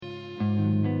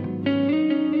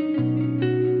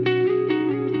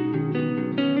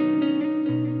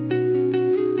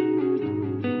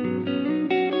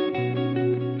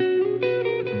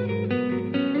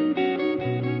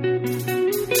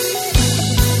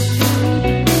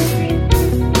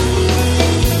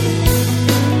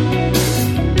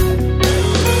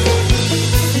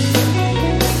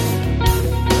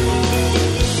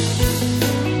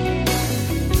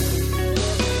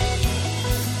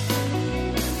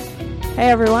Hey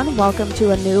everyone, welcome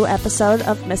to a new episode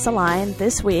of Misaligned.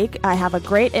 This week I have a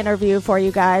great interview for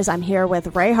you guys. I'm here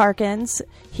with Ray Harkins.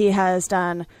 He has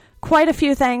done quite a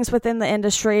few things within the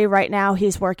industry. Right now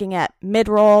he's working at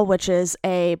Midroll, which is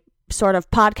a sort of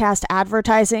podcast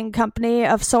advertising company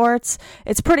of sorts.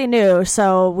 It's pretty new,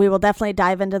 so we will definitely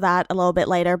dive into that a little bit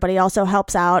later, but he also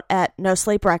helps out at No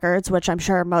Sleep Records, which I'm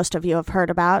sure most of you have heard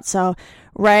about. So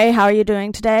Ray, how are you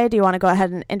doing today? Do you want to go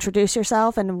ahead and introduce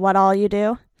yourself and what all you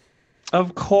do?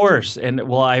 Of course. And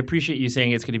well, I appreciate you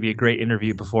saying it's going to be a great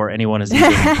interview before anyone has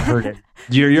even heard it.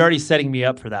 You're already setting me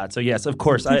up for that. So yes, of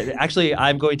course.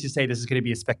 I'm going to say this is going to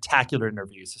be a spectacular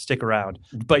interview, so stick around.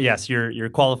 But yes, your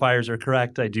qualifiers are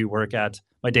correct. I do work at,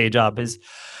 my day job is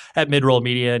at Midroll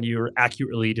Media, and you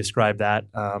accurately described that.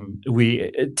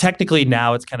 We technically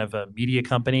now it's kind of a media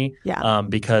company,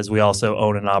 because we also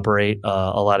own and operate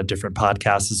a lot of different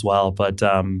podcasts as well. But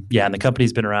and the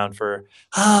company's been around for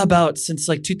about since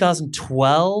like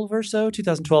 2012 or so.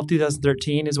 2012,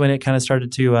 2013 is when it kind of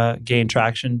started to gain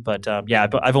traction. But I've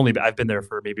been there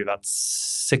for maybe about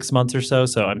 6 months or so.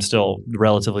 So I'm still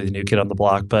relatively the new kid on the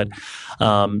block. But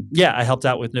I helped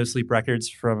out with No Sleep Records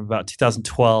from about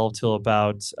 2012 till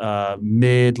about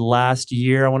mid last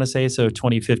year, I want to say. So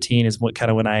 2015 is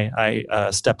when I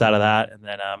stepped out of that. And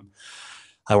then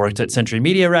I worked at Century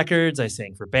Media Records. I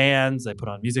sang for bands. I put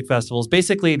on music festivals.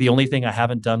 Basically, the only thing I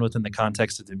haven't done within the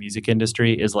context of the music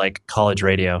industry is like college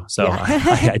radio. So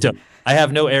I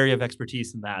have no area of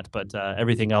expertise in that, but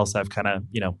everything else I've kind of,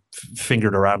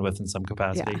 fingered around with in some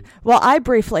capacity. Yeah. Well, I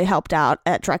briefly helped out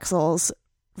at Drexel's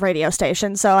radio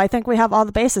station, so I think we have all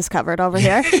the bases covered over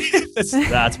here.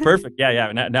 That's perfect.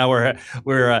 Yeah. Now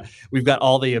we've got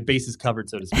all the bases covered,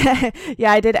 so to speak.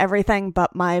 Yeah, I did everything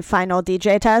but my final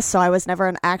DJ test, so I was never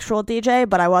an actual DJ,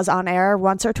 but I was on air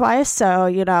once or twice,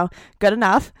 so good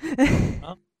enough.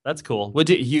 Oh, that's cool. How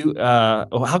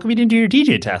come you didn't do your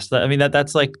DJ test? I mean,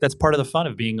 that's part of the fun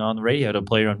of being on the radio, to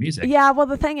play your own music. Yeah, well,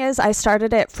 the thing is, I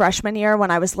started it freshman year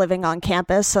when I was living on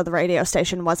campus, so the radio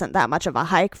station wasn't that much of a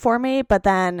hike for me. But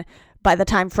then by the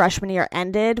time freshman year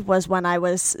ended was when I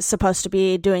was supposed to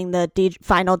be doing the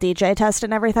final DJ test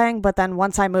and everything. But then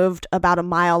once I moved about a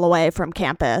mile away from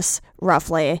campus,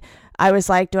 roughly, I was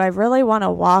like, do I really want to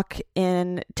walk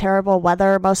in terrible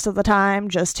weather most of the time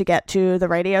just to get to the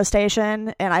radio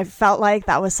station? And I felt like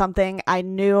that was something I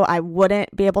knew I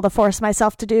wouldn't be able to force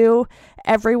myself to do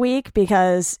every week,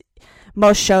 because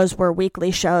most shows were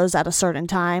weekly shows at a certain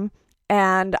time.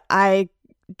 And I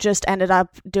just ended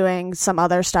up doing some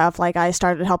other stuff. Like I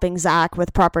started helping Zach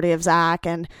with Property of Zach,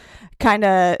 and kind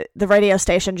of the radio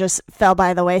station just fell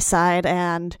by the wayside,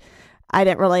 and I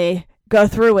didn't really go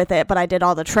through with it, but I did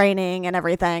all the training and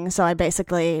everything, so I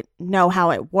basically know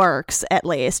how it works, at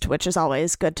least, which is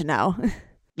always good to know.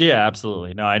 Yeah,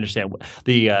 absolutely. No, I understand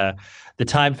the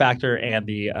time factor and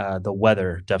the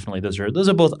weather. Definitely, those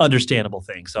are both understandable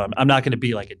things. So I'm not going to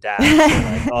be like a dad,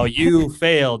 like, oh, you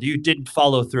failed, you didn't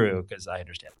follow through, because I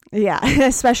understand. Yeah,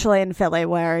 especially in Philly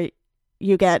where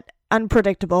you get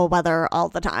unpredictable weather all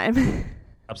the time.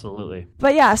 Absolutely.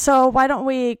 But yeah, so why don't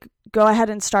we go ahead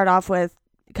and start off with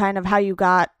kind of how you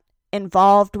got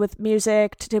involved with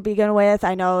music to begin with.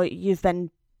 I know you've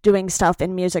been doing stuff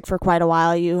in music for quite a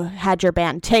while. You had your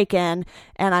band Taken,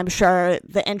 and I'm sure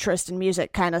the interest in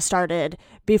music kind of started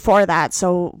before that.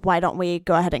 So why don't we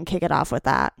go ahead and kick it off with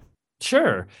that?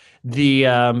 Sure. I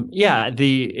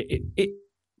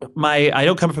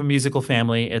don't come from a musical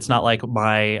family. It's not like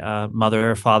my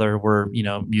mother or father were,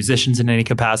 musicians in any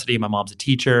capacity. My mom's a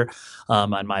teacher.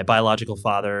 And my biological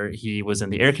father, he was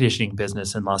in the air conditioning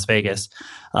business in Las Vegas,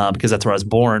 because that's where I was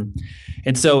born.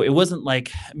 And so it wasn't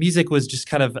like music was just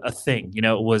kind of a thing,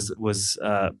 it was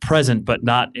present, but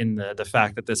not in the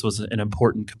fact that this was an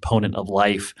important component of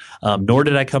life. Nor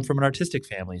did I come from an artistic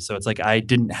family. So it's like I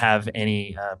didn't have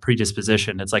any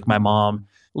predisposition. It's like my mom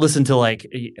listened to I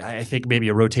think maybe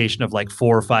a rotation of 4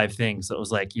 or 5 things. So it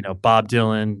was Bob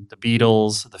Dylan, the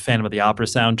Beatles, the Phantom of the Opera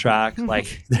soundtrack.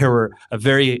 There were a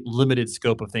very limited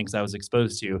scope of things I was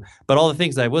exposed to, but all the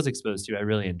things I was exposed to, I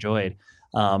really enjoyed.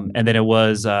 And then it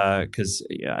was because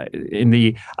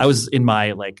I was in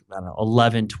my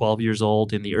 11, 12 years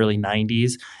old in the early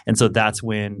 90s. And so that's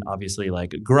when obviously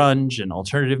grunge and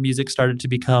alternative music started to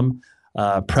become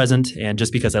present. And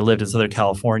just because I lived in Southern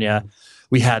California,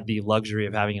 we had the luxury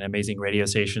of having an amazing radio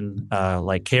station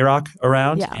like K-Rock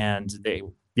around, and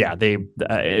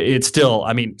it's still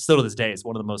to this day, it's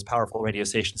one of the most powerful radio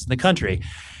stations in the country.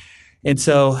 And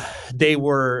so they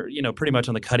were, pretty much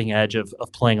on the cutting edge of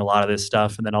playing a lot of this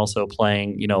stuff, and then also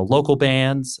playing, local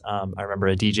bands. I remember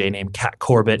a DJ named Kat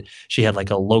Corbett. She had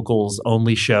a locals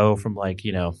only show from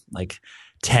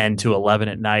 10 to 11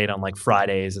 at night on like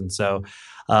Fridays. And so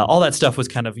all that stuff was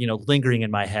kind of, lingering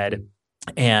in my head.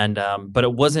 And but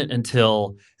it wasn't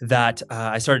until that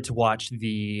I started to watch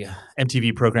the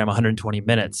MTV program 120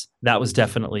 Minutes. That was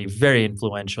definitely very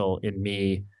influential in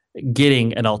me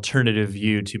getting an alternative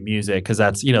view to music, because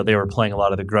that's, they were playing a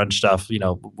lot of the grunge stuff,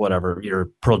 whatever, your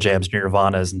Pearl Jams,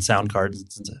 Nirvanas, and Soundgards,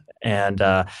 and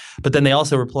but then they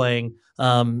also were playing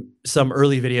some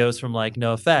early videos from like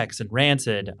NoFX and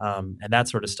Rancid, and that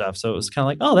sort of stuff. So it was kind of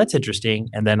like, oh, that's interesting.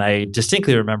 And then I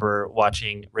distinctly remember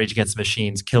watching Rage Against the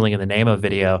Machine's "Killing in the Name of"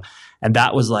 video, and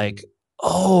that was like,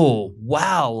 oh,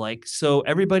 wow. Like, so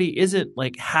everybody isn't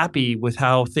like happy with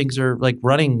how things are like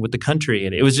running with the country.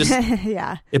 And it was just,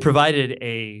 yeah, it provided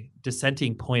a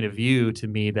dissenting point of view to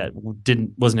me that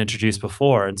wasn't introduced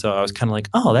before. And so I was kind of like,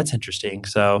 oh, that's interesting.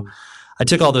 So I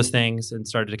took all those things and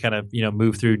started to kind of,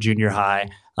 move through junior high.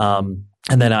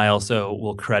 And then I also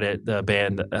will credit the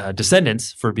band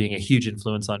Descendants for being a huge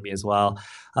influence on me as well.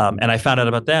 And I found out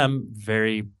about them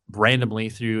very randomly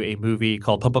through a movie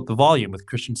called Pump Up the Volume with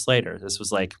Christian Slater. This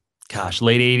was like,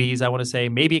 late 80s, I want to say.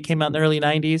 Maybe it came out in the early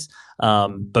 90s.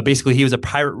 But basically, he was a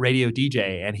pirate radio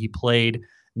DJ, and he played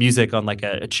music on like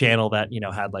a channel that,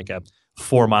 had like a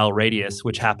 4-mile radius,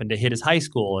 which happened to hit his high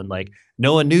school. And like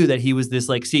no one knew that he was this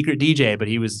like secret DJ, but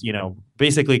he was,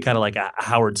 basically kind of like a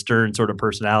Howard Stern sort of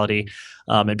personality.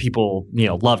 And people,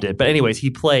 loved it. But anyways, he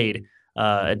played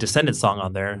a Descendants song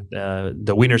on there,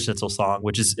 the Wiener Schnitzel song,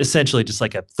 which is essentially just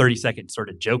like a 30-second sort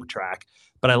of joke track.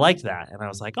 But I liked that. And I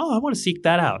was like, oh, I want to seek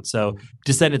that out. So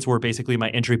Descendants were basically my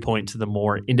entry point to the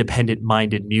more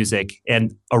independent-minded music.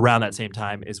 And around that same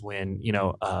time is when,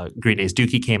 Green Day's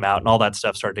Dookie came out and all that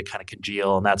stuff started to kind of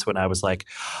congeal. And that's when I was like,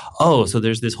 oh, so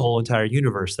there's this whole entire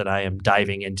universe that I am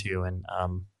diving into. And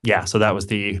so that was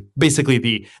basically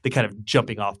the kind of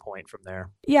jumping off point from there.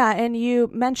 Yeah, and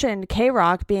you mentioned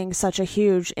K-Rock being such a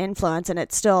huge influence, and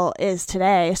it still is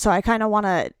today. So I kind of want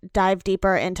to dive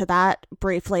deeper into that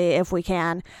briefly if we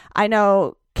can. I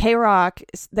know K-Rock,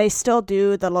 they still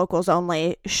do the locals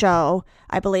only show,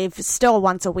 I believe, still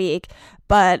once a week.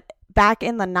 But back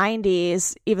in the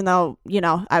 90s, even though,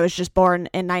 I was just born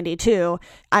in 92,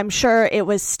 I'm sure it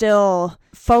was still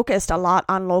focused a lot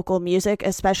on local music,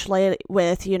 especially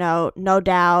with, No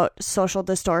Doubt, Social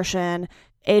Distortion,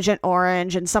 Agent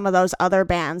Orange, and some of those other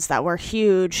bands that were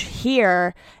huge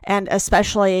here. And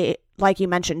especially, like you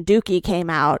mentioned, Dookie came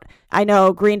out. I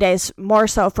know Green Day's more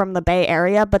so from the Bay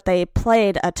Area, but they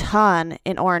played a ton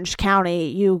in Orange County.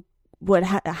 You would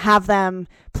have them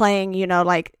playing,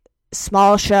 like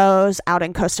small shows out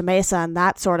in Costa Mesa and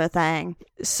that sort of thing.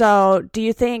 So do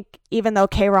you think even though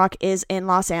K-Rock is in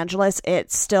Los Angeles,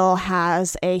 it still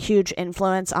has a huge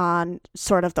influence on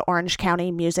sort of the Orange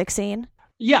County music scene?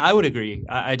 Yeah, I would agree.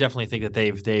 I definitely think that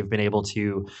they've been able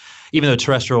to, even though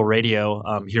terrestrial radio,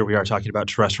 here we are talking about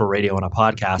terrestrial radio on a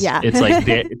podcast. Yeah. It's like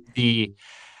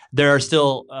there are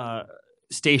still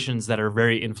stations that are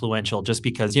very influential just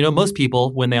because, most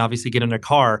people, when they obviously get in their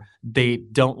car, they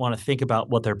don't want to think about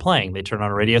what they're playing. They turn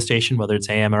on a radio station, whether it's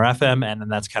AM or FM, and then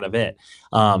that's kind of it.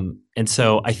 And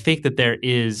so I think that there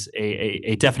is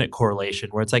a definite correlation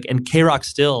where it's like, and K-Rock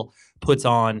still puts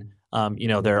on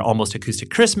their Almost Acoustic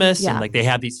Christmas, and like they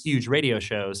have these huge radio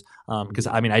shows. Because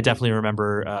I definitely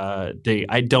remember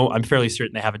I'm fairly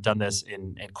certain they haven't done this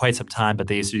in quite some time, but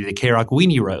they used to do the K-Rock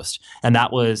Weenie Roast, and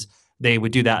that was. They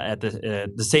would do that at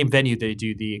the same venue they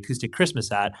do the Acoustic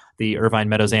Christmas at, the Irvine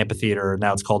Meadows Amphitheater.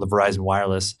 Now it's called the Verizon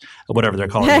Wireless, whatever they're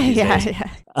calling it these days.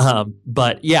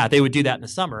 But yeah, they would do that in the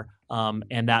summer.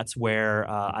 And that's where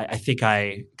I think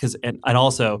and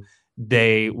also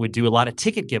they would do a lot of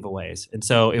ticket giveaways. And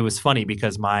so it was funny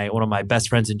because one of my best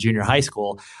friends in junior high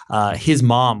school, his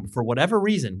mom, for whatever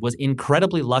reason, was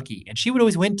incredibly lucky. And she would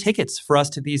always win tickets for us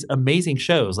to these amazing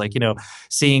shows, like,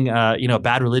 seeing,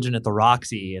 Bad Religion at the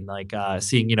Roxy, and like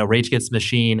seeing, Rage Against the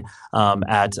Machine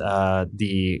at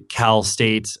the Cal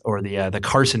State or the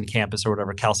Carson campus or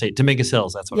whatever, Cal State, Dominguez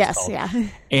Hills, that's what it's called. Yes, yeah.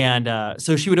 And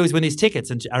so she would always win these tickets.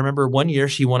 And I remember one year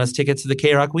she won us tickets to the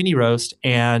K-Rock Weenie Roast,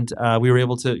 and we were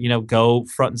able to, go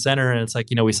front and center. And it's like,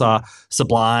 we saw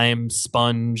Sublime,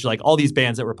 Sponge, like all these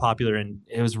bands that were popular. And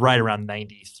it was right around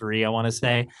 93, I want to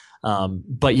say.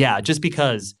 But yeah, just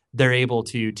because they're able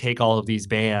to take all of these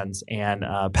bands and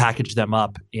package them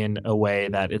up in a way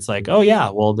that it's like, oh yeah,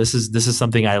 well, this is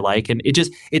something I like. And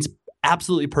it's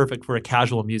absolutely perfect for a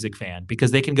casual music fan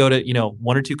because they can go to,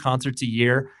 1 or 2 concerts a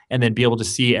year and then be able to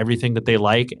see everything that they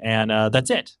like. And that's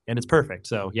it. And it's perfect.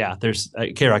 So yeah, there's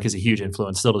K-Rock is a huge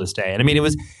influence still to this day. And it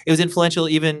was influential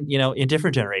even, in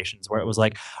different generations where it was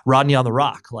like Rodney on the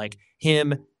Rock, like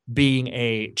him being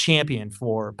a champion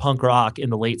for punk rock in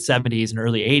the late 70s and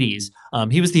early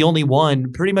 80s. He was the only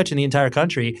one pretty much in the entire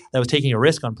country that was taking a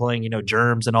risk on playing,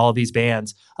 Germs and all of these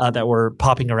bands that were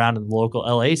popping around in the local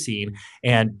LA scene.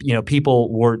 And,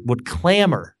 people would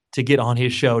clamor to get on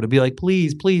his show to be like,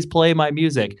 please play my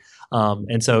music.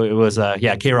 And so it was,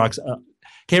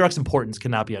 K-Rock's importance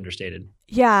cannot be understated.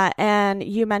 Yeah, and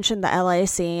you mentioned the LA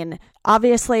scene.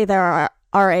 Obviously, there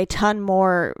are a ton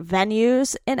more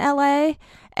venues in LA.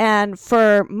 And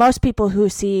for most people who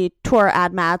see tour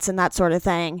ad mats and that sort of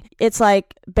thing, it's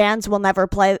like bands will never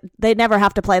play, they never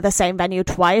have to play the same venue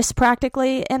twice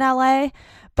practically in LA.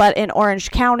 But in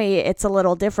Orange County, it's a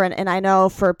little different. And I know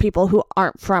for people who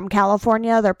aren't from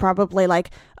California, they're probably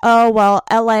like, oh, well,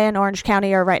 LA and Orange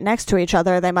County are right next to each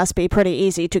other. They must be pretty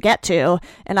easy to get to.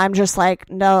 And I'm just like,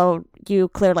 no, you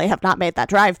clearly have not made that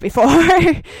drive before.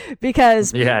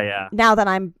 Because now that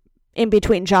I'm in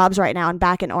between jobs right now and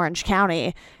back in Orange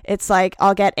County, it's like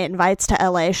I'll get invites to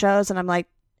LA shows and I'm like,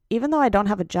 even though I don't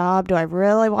have a job, do I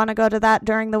really want to go to that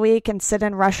during the week and sit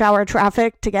in rush hour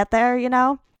traffic to get there,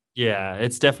 Yeah,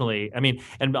 it's definitely,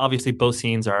 and obviously both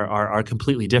scenes are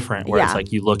completely different, where it's like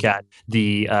you look at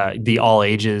the all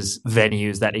ages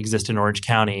venues that exist in Orange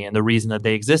County, and the reason that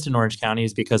they exist in Orange County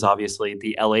is because obviously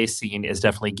the LA scene is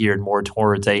definitely geared more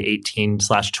towards a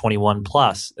 18/21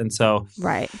 plus. And so,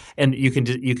 right. And you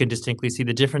can distinctly see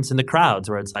the difference in the crowds,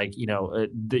 where it's like,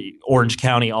 the Orange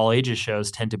County all ages shows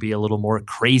tend to be a little more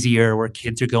crazier, where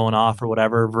kids are going off or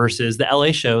whatever, versus the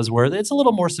LA shows where it's a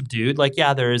little more subdued. Like,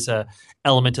 yeah, there is a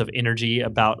element of energy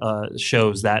about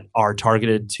shows that are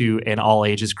targeted to an all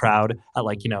ages crowd,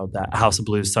 like the House of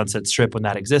Blues Sunset Strip when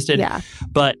that existed. Yeah.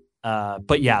 But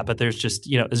there's just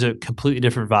there's a completely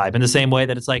different vibe. In the same way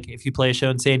that it's like if you play a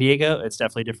show in San Diego, it's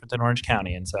definitely different than Orange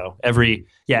County. And so every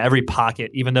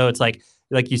pocket, even though it's like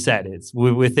you said, it's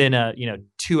within a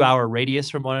 2-hour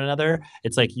radius from one another,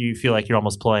 it's like you feel like you're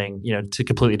almost playing to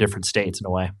completely different states in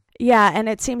a way. Yeah, and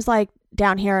it seems like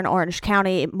down here in Orange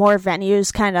County, more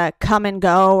venues kind of come and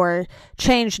go or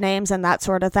change names and that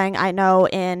sort of thing. I know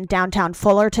in downtown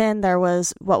Fullerton, there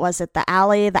was, the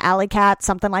Alley Cat,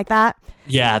 something like that.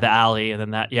 Yeah, the Alley.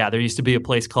 And then there used to be a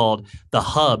place called the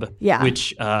Hub,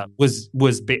 which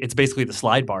it's basically the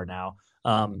Slide Bar now.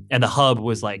 And the Hub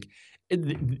was like,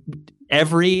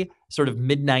 every sort of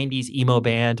mid-90s emo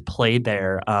band played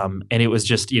there, and it was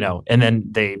just and then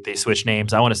they switched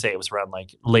names. I want to say it was around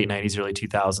like late 90s, early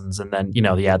 2000s, and then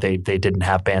they didn't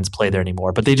have bands play there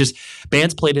anymore, but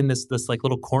bands played in this like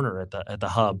little corner at the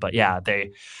Hub. But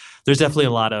there's definitely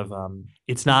a lot of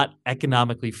it's not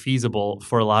economically feasible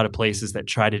for a lot of places that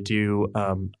try to do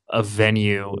a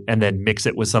venue and then mix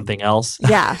it with something else.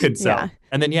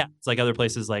 And then it's like other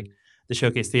places like the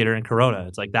Showcase Theater in Corona.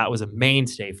 It's like that was a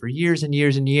mainstay for years and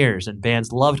years and years, and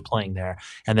bands loved playing there.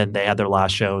 And then they had their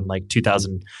last show in like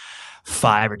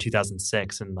 2005 or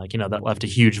 2006, and that left a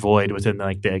huge void within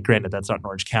granted that's not in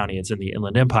Orange County, it's in the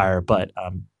Inland Empire, but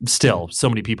still so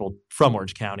many people from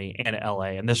Orange County and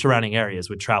LA and the surrounding areas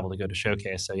would travel to go to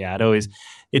Showcase. So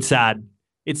it's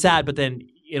sad, but then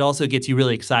it also gets you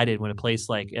really excited when a place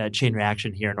like Chain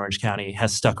Reaction here in Orange County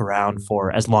has stuck around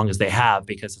for as long as they have,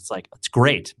 because it's like, it's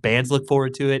great. Bands look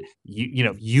forward to it.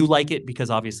 You like it because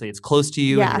obviously it's close to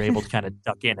you and you're able to kind of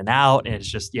duck in and out. And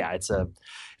it's just, it's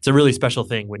a really special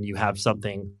thing when you have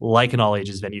something like an all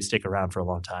ages venue stick around for a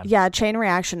long time. Yeah, Chain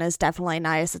Reaction is definitely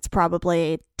nice. It's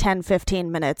probably 10,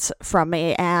 15 minutes from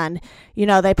me. And,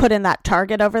 they put in that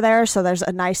Target over there. So there's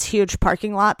a nice, huge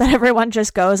parking lot that everyone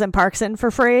just goes and parks in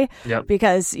for free. Yep.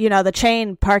 Because, the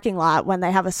Chain parking lot, when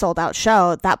they have a sold out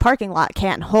show, that parking lot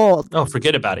can't hold. Oh,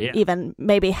 forget about it. Yeah. Even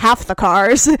maybe half the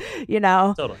cars,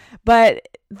 Totally. But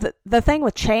the thing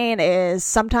with Chain is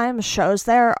sometimes shows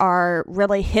there are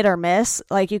really hit or miss.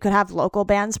 Like you could have local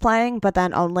bands playing, but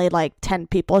then only like 10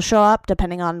 people show up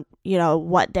depending on,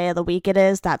 what day of the week it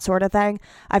is, that sort of thing.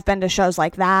 I've been to shows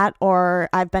like that, or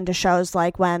I've been to shows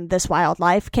like when This Wild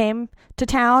Life came to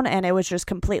town and it was just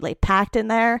completely packed in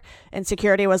there and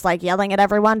security was like yelling at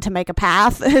everyone to make a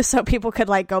path so people could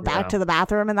like go back to the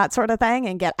bathroom and that sort of thing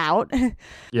and get out.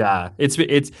 Yeah, it's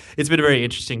been very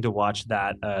interesting to watch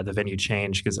that the venue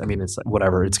change, because it's like,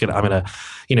 whatever, I'm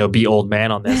gonna be old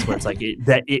man on this, where it's like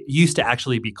it used to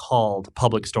actually be called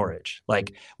Public Storage,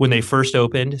 like when they first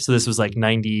opened. So this was like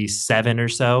 97 or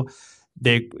so.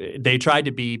 They tried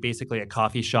to be basically a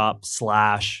coffee shop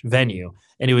 / venue,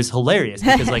 and it was hilarious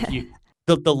because like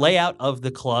the layout of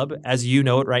the club as you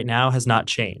know it right now has not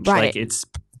changed. Right. Like it's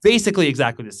basically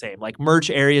exactly the same. Like merch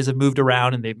areas have moved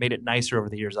around and they've made it nicer over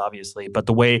the years, obviously. But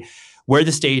the way where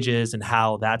the stage is and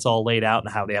how that's all laid out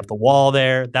and how they have the wall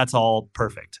there, that's all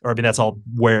perfect. Or I mean, that's all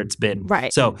where it's been.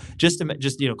 Right. So just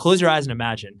close your eyes and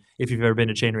imagine if you've ever been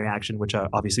to Chain Reaction, which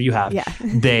obviously you have. Yeah.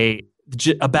 They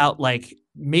about like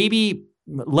maybe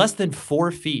less than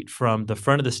 4 feet from the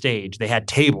front of the stage, they had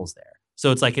tables there.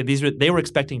 So it's like they were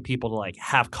expecting people to like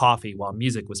have coffee while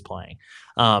music was playing.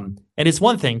 And it's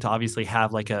one thing to obviously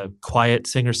have like a quiet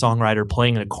singer-songwriter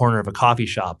playing in a corner of a coffee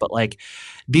shop, but like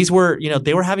these were,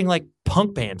 they were having like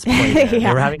punk bands play there. Yeah.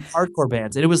 They were having hardcore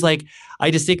bands. And it was like,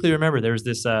 I distinctly remember there was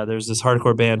this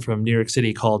hardcore band from New York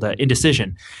City called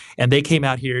Indecision. And they came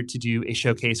out here to do a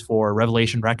showcase for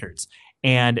Revelation Records.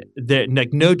 And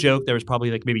like no joke, there was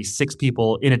probably like maybe 6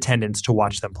 people in attendance to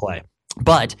watch them play.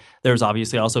 But there was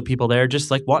obviously also people there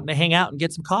just like wanting to hang out and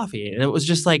get some coffee. And it was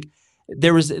just like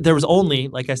there was only,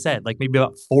 like I said, like maybe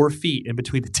about 4 feet in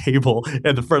between the table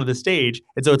and the front of the stage.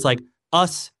 And so it's like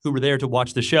us who were there to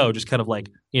watch the show just kind of like,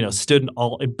 stood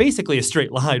in basically a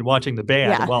straight line watching the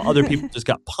band while other people just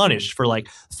got punished for like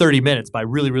 30 minutes by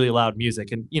really, really loud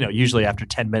music. And, usually after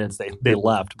 10 minutes they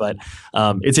left. But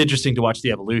it's interesting to watch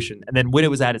the evolution. And then when it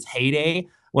was at its heyday,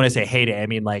 when I say heyday, I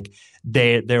mean like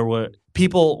there were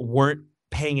people weren't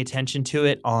paying attention to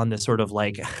it on the sort of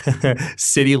like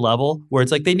city level where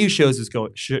it's like they knew shows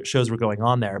were going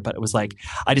on there, but it was like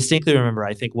I distinctly remember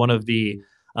I think one of the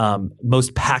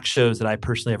most packed shows that I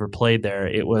personally ever played there.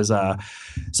 It was so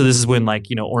this is when like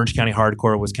Orange County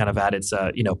hardcore was kind of at its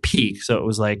peak. So it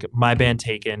was like my band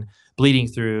Taken, Bleeding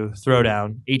Through,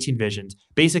 Throwdown, 18 Visions,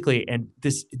 basically. And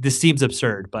this seems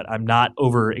absurd, but I'm not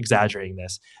over exaggerating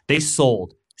this. They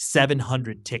sold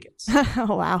 700 tickets.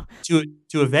 Oh, wow.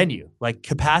 To a venue. Like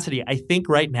capacity, I think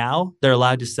right now they're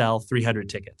allowed to sell 300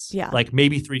 tickets. Yeah. Like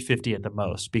maybe 350 at the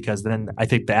most, because then I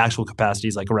think the actual capacity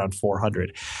is like around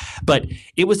 400. But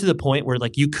it was to the point where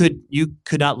like you could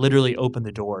not literally open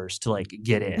the doors to like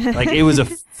get in. Like it was a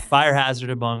fire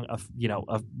hazard among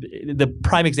the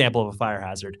prime example of a fire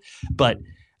hazard. But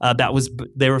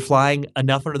they were flying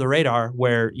enough under the radar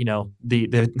where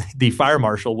the fire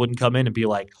marshal wouldn't come in and be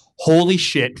like, "Holy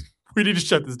shit, we need to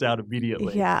shut this down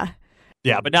immediately." Yeah.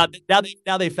 But now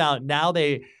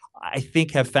they I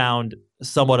think have found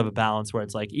somewhat of a balance where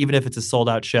it's like even if it's a sold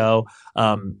out show,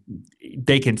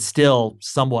 they can still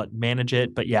somewhat manage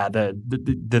it. But yeah, the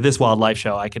This Wild Life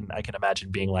show, I can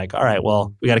imagine being like, all right,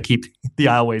 well, we got to keep the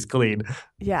aisleways clean.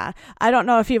 Yeah. I don't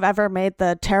know if you've ever made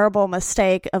the terrible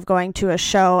mistake of going to a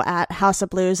show at House of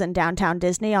Blues in downtown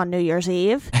Disney on New Year's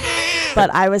Eve. But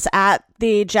I was at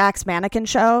the Jack's Mannequin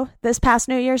show this past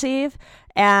New Year's Eve,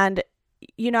 and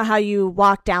you know how you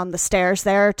walk down the stairs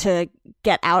there to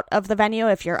get out of the venue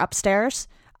if you're upstairs?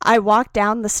 I walk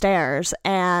down the stairs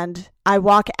and I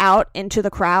walk out into the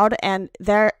crowd, and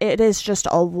there it is, just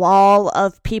a wall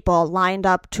of people lined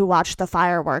up to watch the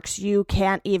fireworks. You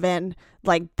can't even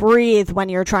like breathe when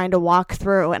you're trying to walk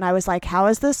through. And I was like, how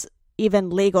is this even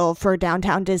legal for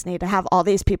downtown Disney to have all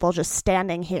these people just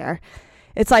standing here?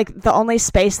 It's like the only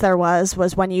space there was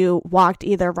when you walked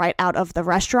either right out of the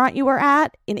restaurant you were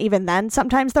at, and even then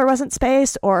sometimes there wasn't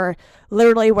space, or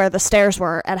literally where the stairs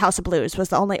were at House of Blues was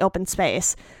the only open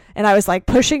space. And I was like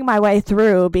pushing my way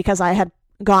through because I had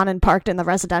gone and parked in the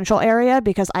residential area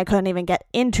because I couldn't even get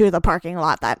into the parking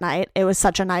lot that night. It was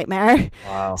such a nightmare.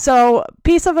 Wow. So,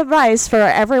 piece of advice for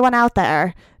everyone out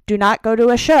there: do not go to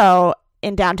a show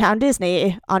in downtown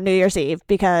Disney on New Year's Eve,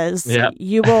 because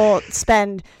you will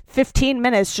spend 15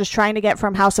 minutes just trying to get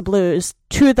from House of Blues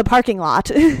to the parking lot.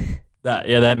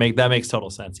 That makes total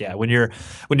sense. Yeah, when you're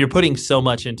putting so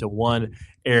much into one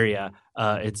area,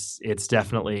 it's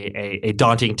definitely a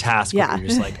daunting task. Yeah, you're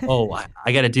just like, oh,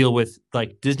 I got to deal with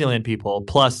like Disneyland people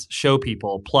plus show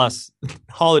people plus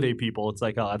holiday people. It's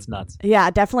like, oh, that's nuts. Yeah,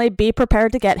 definitely be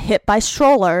prepared to get hit by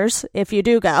strollers if you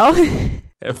do go.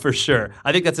 For sure.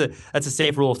 I think that's a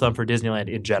safe rule of thumb for Disneyland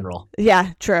in general.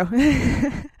 Yeah, true.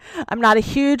 I'm not a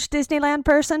huge Disneyland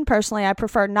person. Personally, I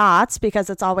prefer Knott's because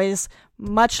it's always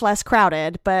much less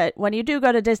crowded. But when you do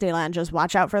go to Disneyland, just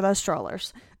watch out for those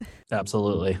strollers.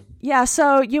 Absolutely. Yeah,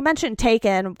 so you mentioned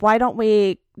Taken. Why don't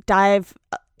we dive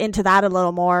into that a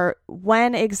little more?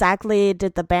 When exactly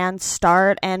did the band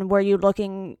start, and were you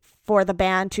looking for the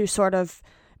band to sort of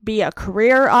be a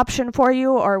career option for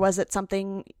you, or was it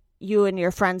something you and your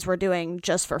friends were doing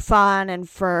just for fun and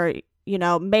for,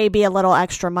 maybe a little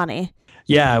extra money?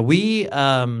 Yeah,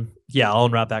 I'll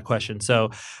unwrap that question. So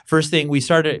first thing,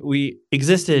 we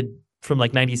existed from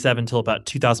like 97 till about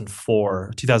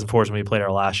 2004. 2004 is when we played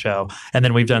our last show. And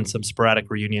then we've done some sporadic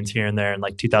reunions here and there in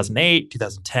like 2008,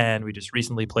 2010. We just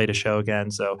recently played a show again.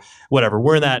 So whatever,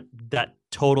 we're in that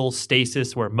total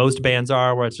stasis where most bands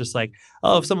are, where it's just like,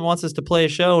 oh, if someone wants us to play a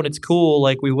show and it's cool,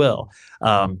 like we will.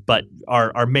 But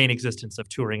our main existence of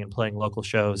touring and playing local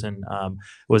shows and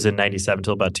was in '97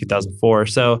 till about 2004.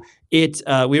 So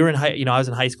we were in I was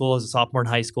in high school, as a sophomore in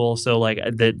high school. So like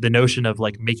the notion of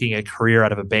like making a career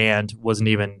out of a band wasn't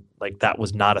even like, that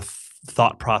was not a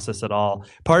thought process at all.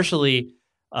 Partially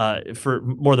for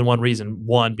more than one reason.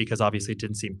 One, because obviously it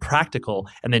didn't seem practical.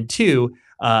 And then two,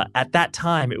 at that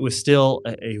time, it was still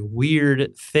a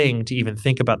weird thing to even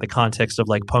think about the context of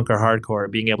like punk or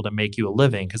hardcore being able to make you a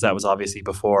living, because that was obviously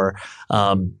before,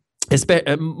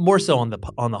 more so on the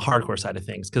hardcore side of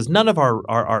things, because none of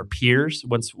our peers,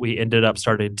 once we ended up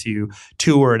started to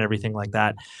tour and everything like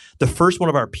that, the first one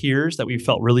of our peers that we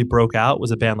felt really broke out was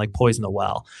a band like Poison the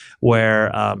Well,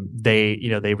 where they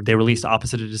released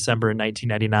Opposite of December in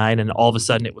 1999, and all of a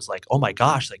sudden it was like, oh my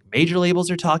gosh, like major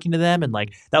labels are talking to them, and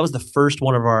like that was the first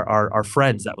one of our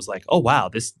friends that was like, oh wow,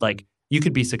 this, like, you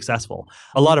could be successful.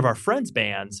 A lot of our friends'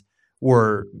 bands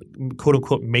were quote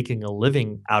unquote making a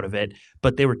living out of it,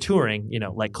 but they were touring,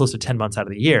 like close to 10 months out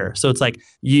of the year. So it's like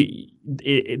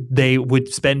they would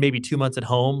spend maybe 2 months at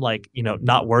home, like,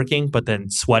 not working, but then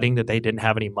sweating that they didn't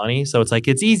have any money. So it's like,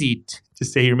 it's easy to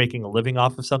say you're making a living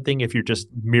off of something if you're just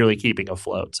merely keeping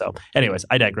afloat. So anyways,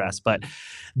 I digress, but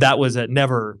that was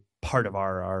never part of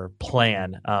our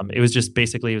plan. It was just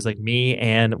basically, it was like me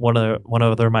and one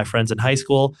of my friends in high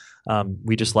school.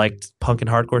 We just liked punk and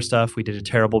hardcore stuff. We did a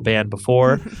terrible band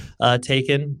before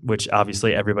Taken, which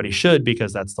obviously everybody should,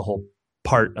 because that's the whole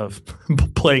part of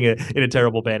playing in a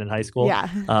terrible band in high school.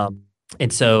 Yeah.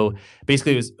 And so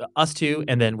basically it was us two,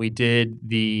 and then we did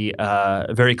the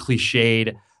very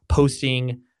cliched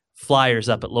posting flyers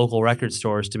up at local record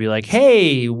stores to be like,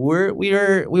 hey, we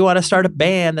want to start a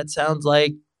band that sounds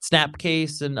like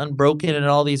Snapcase and Unbroken and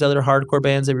all these other hardcore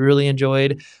bands that we really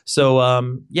enjoyed. So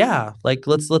like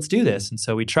let's do this. And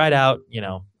so we tried out, I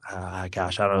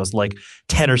don't know, it was like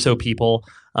 10 or so people,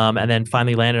 and then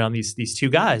finally landed on these two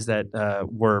guys that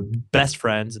were best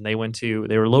friends, and they were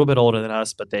a little bit older than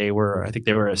us, but I think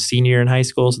they were a senior in high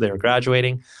school, so they were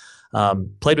graduating.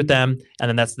 Played with them, and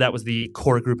then that was the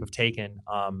core group of Taken.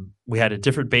 We had a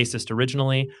different bassist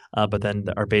originally, but then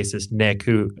our bassist Nick,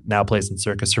 who now plays in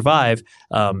Circa Survive,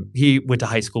 he went to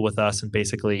high school with us, and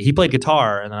basically he played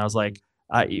guitar. And then I was like,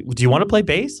 "Do you want to play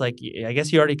bass? Like, I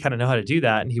guess you already kind of know how to do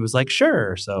that." And he was like,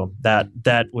 "Sure." So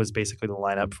that was basically the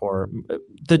lineup for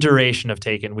the duration of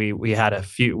Taken. We had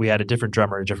a different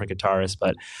drummer, a different guitarist,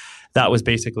 but that was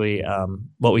basically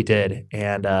what we did.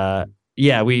 And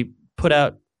we put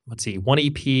out, one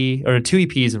EP or 2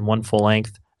 EPs and 1 full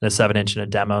length and a 7-inch and a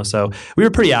demo. So we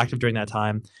were pretty active during that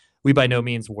time. We by no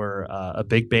means were a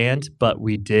big band, but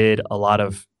we did a lot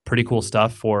of pretty cool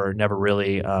stuff for never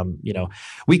really,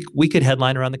 we could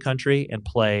headline around the country and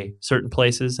play certain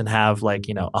places and have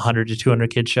 100 to 200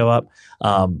 kids show up.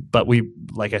 But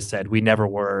like I said, we never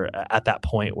were at that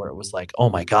point where it was like, oh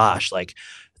my gosh, like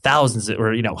thousands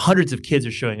or, hundreds of kids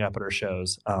are showing up at our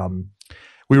shows.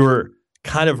 We were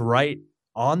kind of right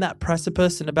on that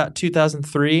precipice in about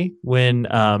 2003 when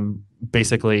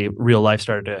basically real life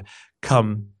started to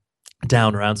come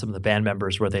down around some of the band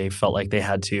members, where they felt like they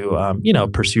had to,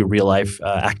 pursue real life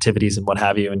activities and what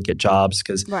have you, and get jobs,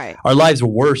 because our lives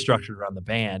were structured around the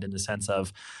band, in the sense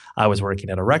of I was working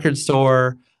at a record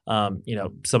store. Some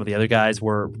of the other guys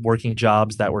were working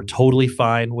jobs that were totally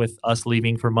fine with us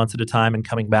leaving for months at a time and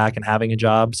coming back and having a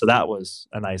job. So that was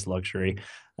a nice luxury.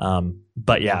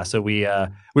 But yeah, so we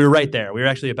were right there. We were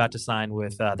actually about to sign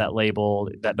with that label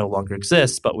that no longer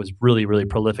exists, but was really, really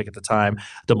prolific at the time,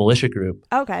 the Militia Group.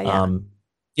 Okay.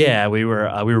 Yeah. We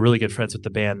were really good friends with the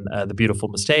band, The Beautiful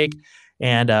Mistake,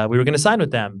 and we were going to sign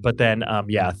with them. But then,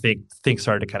 things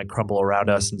started to kind of crumble around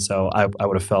us, and so I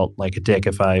would have felt like a dick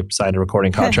if I signed a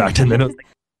recording contract and then it was like,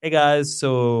 hey guys,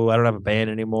 so I don't have a band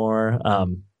anymore.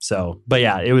 But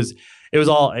yeah, it was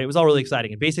all really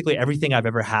exciting, and basically everything I've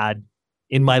ever had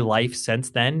in my life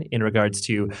since then, in regards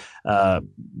to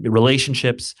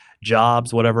relationships,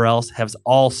 jobs, whatever else, has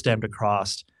all stemmed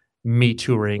across me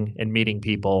touring and meeting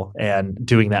people and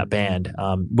doing that band,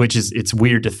 which is, it's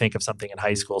weird to think of something in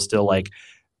high school still like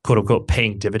quote unquote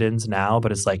paying dividends now,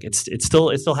 but it's like, it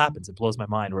still happens. It blows my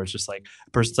mind, where it's just like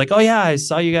a person's like, oh yeah, I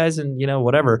saw you guys in,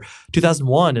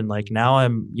 2001. And like, now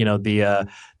I'm, the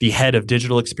head of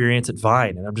digital experience at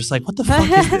Vine. And I'm just like, what the fuck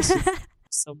is this?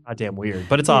 So goddamn weird,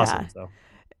 but it's awesome. So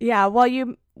yeah,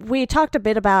 well, we talked a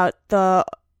bit about the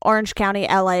Orange County,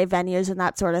 LA venues and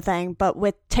that sort of thing, but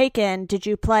with Taken, did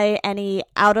you play any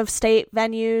out of state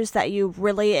venues that you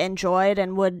really enjoyed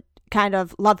and would kind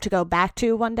of love to go back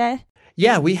to one day?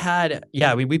 Yeah, we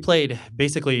played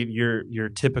basically your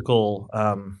typical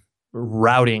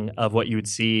routing of what you would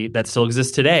see that still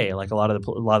exists today, like a lot of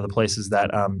the places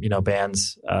that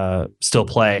bands still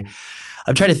play.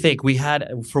 I'm trying to think. We had,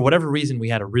 for whatever reason, we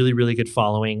had a really, really good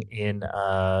following in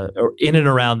and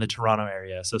around the Toronto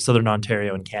area, so Southern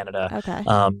Ontario in Canada. Okay.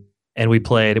 And we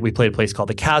played a place called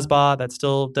the Casbah that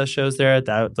still does shows there.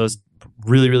 Those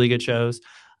really, really good shows.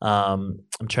 I'm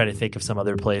trying to think of some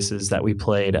other places that we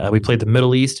played. We played the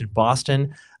Middle East in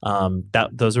Boston.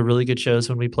 Those are really good shows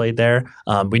when we played there.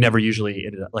 We never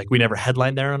we never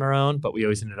headlined there on our own, but we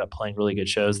always ended up playing really good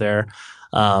shows there.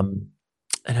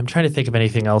 And I'm trying to think of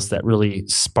anything else that really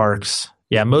sparks.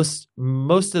 Yeah, most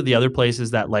of the other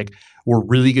places that like were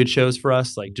really good shows for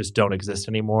us like just don't exist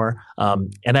anymore.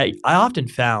 And I often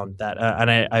found that,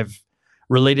 and I've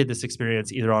related this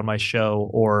experience either on my show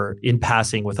or in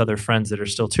passing with other friends that are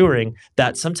still touring,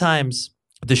 that sometimes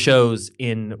the shows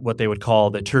in what they would call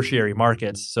the tertiary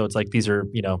markets, so it's like these are,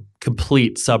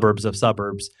 complete suburbs of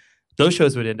suburbs, those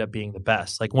shows would end up being the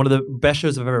best. Like one of the best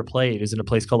shows I've ever played is in a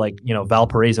place called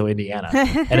Valparaiso, Indiana.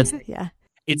 And it's yeah.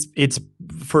 It's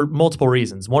for multiple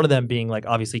reasons. One of them being like,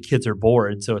 obviously kids are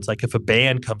bored. So it's like if a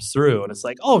band comes through and it's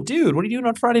like, oh, dude, what are you doing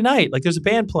on Friday night? Like there's a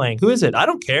band playing. Who is it? I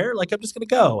don't care. Like I'm just going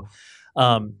to go.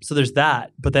 So there's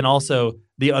that. But then also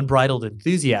the unbridled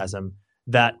enthusiasm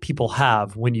that people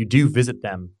have when you do visit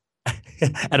them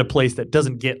at a place that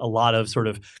doesn't get a lot of sort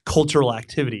of cultural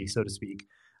activity, so to speak.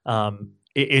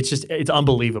 It's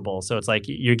unbelievable. So it's like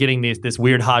you're getting this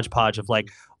weird hodgepodge of like,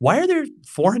 why are there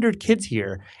 400 kids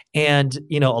here? And,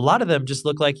 a lot of them just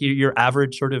look like your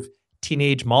average sort of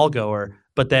teenage mall goer,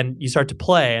 but then you start to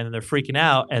play and they're freaking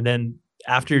out. And then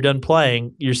after you're done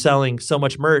playing, you're selling so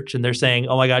much merch and they're saying,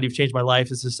 oh my God, you've changed my life.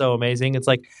 This is so amazing. It's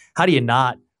like, how do you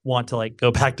not want to like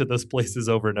go back to those places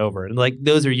over and over? And like,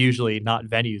 those are usually not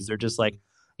venues. They're just like,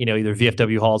 either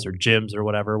VFW halls or gyms or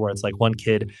whatever, where it's like one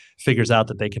kid figures out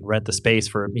that they can rent the space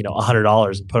for,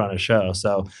 $100 and put on a show.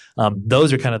 So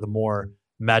those are kind of the more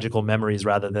magical memories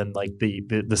rather than like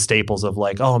the staples of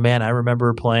like, oh man, I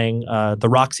remember playing the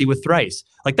Roxy with Thrice.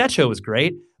 Like that show was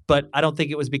great, but I don't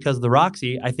think it was because of the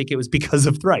Roxy. I think it was because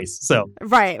of Thrice. So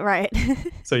right.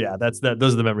 So yeah, those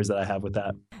are the memories that I have with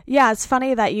that. Yeah, it's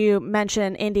funny that you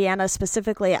mention Indiana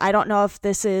specifically. I don't know if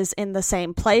this is in the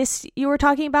same place you were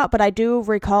talking about, but I do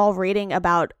recall reading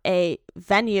about a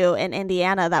venue in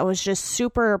Indiana that was just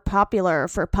super popular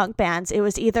for punk bands. It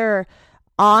was either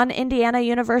on Indiana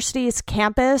University's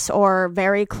campus or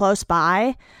very close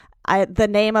by. The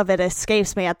name of it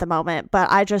escapes me at the moment,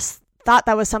 but I just thought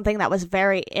that was something that was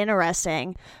very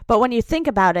interesting. But when you think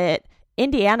about it,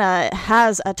 Indiana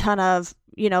has a ton of,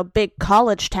 big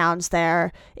college towns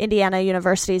there. Indiana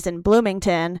University's in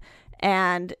Bloomington.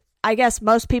 And I guess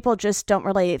most people just don't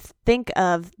really think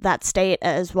of that state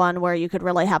as one where you could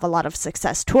really have a lot of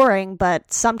success touring.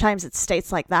 But sometimes it's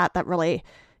states like that really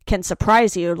can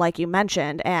surprise you, like you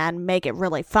mentioned, and make it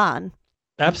really fun.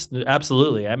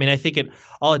 Absolutely. I mean, I think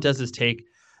all it does is take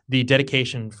the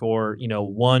dedication for,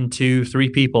 1, 2, 3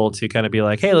 people to kind of be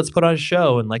like, hey, let's put on a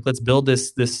show and like, let's build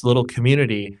this little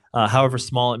community, however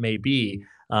small it may be,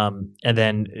 and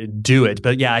then do it.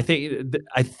 But yeah, I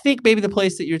think maybe the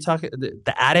place that you're talking,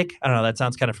 the Attic, I don't know, that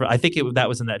sounds kind of, I think that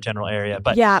was in that general area,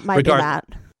 but yeah, it might be that.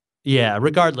 Yeah.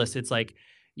 Regardless, it's like,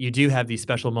 you do have these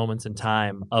special moments in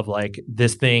time of like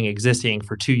this thing existing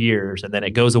for 2 years and then it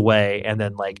goes away and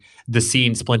then like the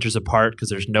scene splinters apart because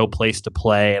there's no place to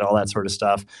play and all that sort of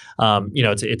stuff.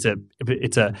 It's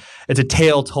a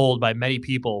tale told by many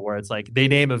people where it's like they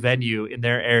name a venue in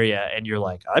their area and you're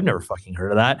like, I've never fucking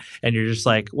heard of that. And you're just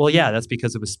like, well, yeah, that's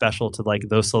because it was special to like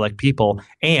those select people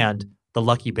and the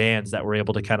lucky bands that were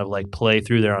able to kind of like play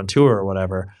through there on tour or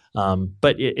whatever.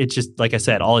 But it's just, like I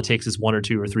said, all it takes is 1 or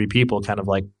 2 or 3 people kind of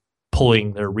like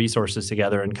pulling their resources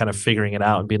together and kind of figuring it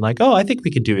out and being like, oh, I think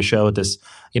we could do a show at this,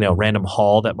 random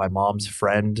hall that my mom's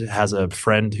friend has a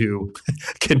friend who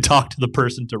can talk to the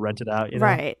person to rent it out.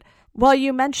 Right. Well,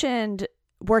 you mentioned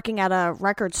working at a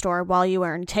record store while you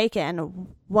were in Taken.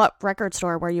 What record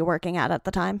store were you working at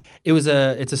the time? It's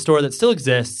a store that still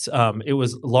exists. It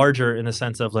was larger in the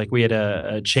sense of like we had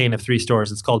a chain of 3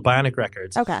 stores. It's called Bionic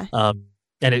Records. Okay.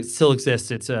 And it still exists.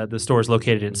 It's the store is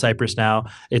located in Cypress now.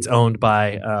 It's owned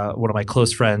by one of my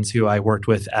close friends who I worked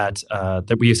with at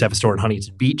that we used to have a store in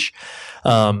Huntington Beach.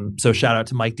 So shout out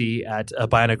to Mike D at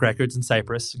Bionic Records in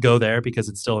Cypress. Go there because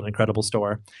it's still an incredible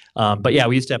store. But yeah,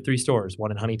 we used to have 3 stores: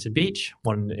 one in Huntington Beach,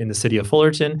 one in the city of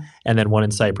Fullerton, and then one in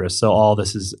Cypress. So all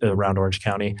this is around Orange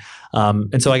County.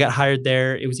 And so I got hired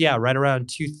there. It was right around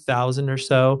 2000 or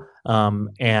so. It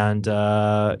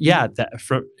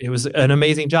was an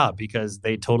amazing job because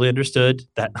they totally understood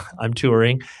that I'm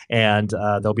touring and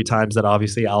there'll be times that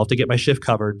obviously I'll have to get my shift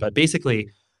covered. But basically,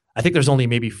 I think there's only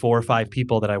maybe 4 or 5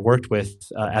 people that I worked with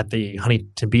at the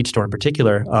Huntington Beach store in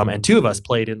particular, and 2 of us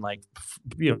played in like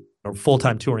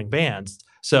full-time touring bands.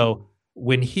 So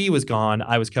when he was gone,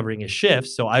 I was covering his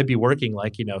shifts, so I'd be working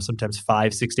like sometimes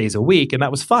 5-6 days a week, and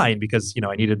that was fine because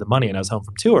I needed the money and I was home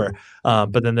from tour.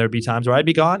 But then there'd be times where I'd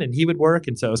be gone and he would work,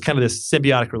 and so it was kind of this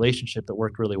symbiotic relationship that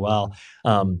worked really well.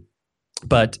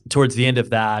 But towards the end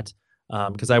of that,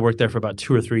 because I worked there for about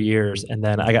 2 or 3 years, and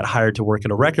then I got hired to work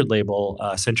at a record label,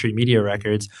 Century Media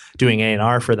Records, doing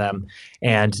A&R for them.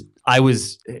 And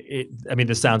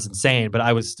this sounds insane, but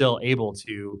I was still able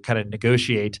to kind of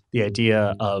negotiate the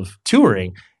idea of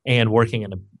touring and working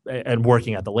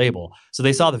at the label. So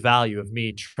they saw the value of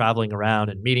me traveling around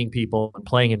and meeting people and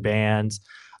playing in bands.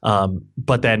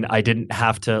 But then I didn't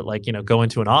have to go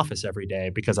into an office every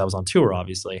day because I was on tour,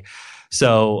 obviously.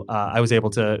 So I was able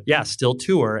to, still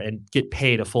tour and get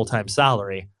paid a full-time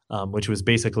salary, which was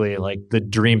basically like the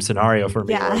dream scenario for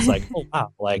me. Where it's like, oh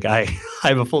wow, like I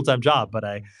have a full-time job, but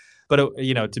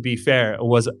to be fair, it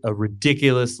was a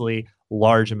ridiculously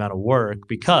large amount of work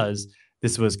because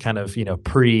this was kind of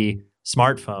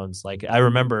pre-smartphones. Like I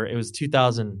remember it was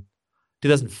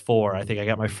 2004, I think I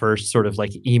got my first sort of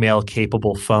like email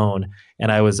capable phone,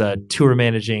 and I was tour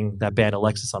managing that band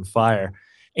Alexis on Fire.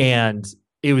 And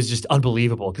it was just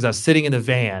unbelievable because I was sitting in the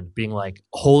van being like,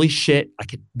 holy shit, I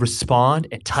could respond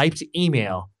and type my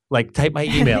emails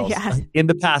in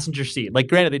the passenger seat. Like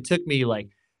granted, it took me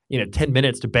 10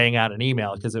 minutes to bang out an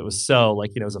email because it was so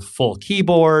it was a full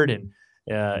keyboard, and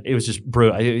it was just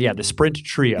brutal. The Sprint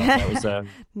Trio. That was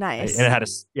nice. And it had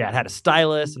a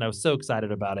stylus, and I was so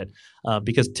excited about it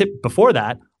because before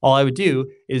that, all I would do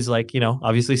is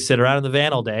obviously sit around in the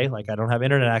van all day. Like I don't have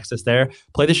internet access there.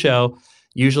 Play the show.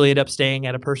 Usually end up staying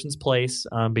at a person's place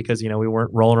because we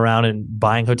weren't rolling around and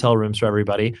buying hotel rooms for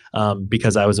everybody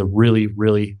because I was a really,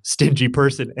 really stingy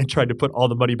person and tried to put all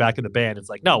the money back in the band. It's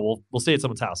like, no, we'll stay at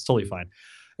someone's house. Totally fine.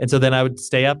 And so then I would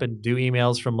stay up and do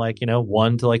emails from 1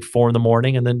 to 4 in the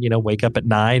morning, and then wake up at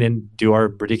 9 and do our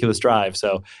ridiculous drive.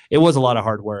 So it was a lot of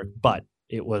hard work, but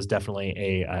it was definitely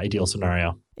a ideal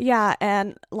scenario. Yeah,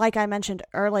 and like I mentioned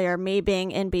earlier, me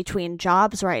being in between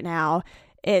jobs right now,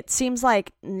 it seems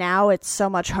like now it's so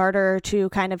much harder to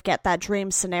kind of get that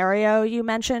dream scenario you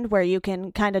mentioned where you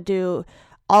can kind of do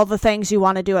all the things you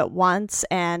want to do at once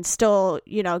and still,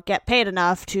 get paid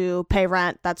enough to pay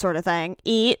rent, that sort of thing,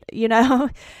 eat,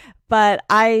 But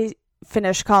I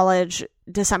finished college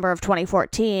December of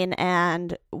 2014,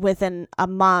 and within a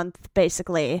month,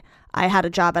 basically, I had a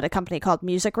job at a company called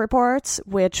Music Reports,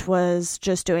 which was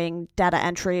just doing data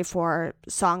entry for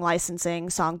song licensing,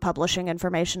 song publishing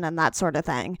information, and that sort of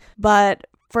thing. But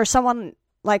for someone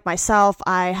like myself,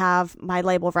 I have my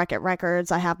label Wreck-It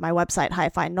Records, I have my website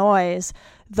Hi-Fi Noise.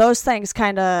 Those things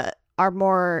kind of are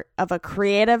more of a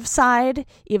creative side,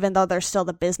 even though they're still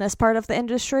the business part of the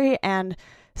industry. And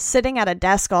sitting at a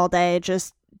desk all day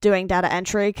just doing data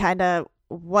entry kind of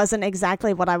wasn't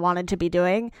exactly what I wanted to be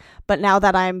doing. But now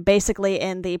that I'm basically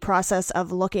in the process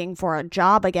of looking for a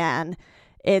job again,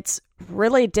 it's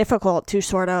really difficult to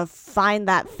sort of find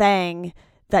that thing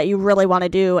that you really want to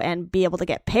do and be able to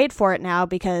get paid for it now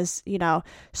because,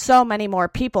 so many more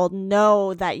people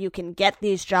know that you can get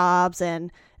these jobs.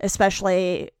 And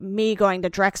especially me going to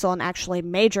Drexel and actually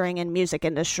majoring in music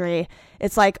industry,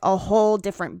 it's like a whole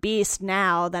different beast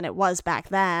now than it was back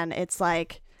then. It's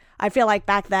like, I feel like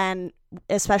back then,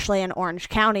 especially in Orange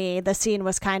County, the scene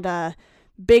was kind of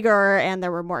bigger and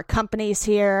there were more companies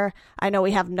here. I know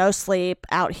we have No Sleep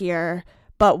out here,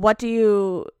 but what do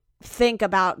you think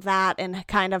about that and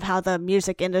kind of how the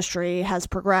music industry has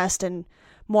progressed and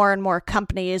more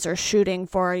companies are shooting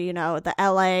for, the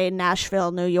LA,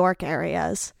 Nashville, New York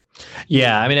areas?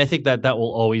 Yeah, I think that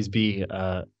will always be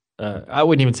I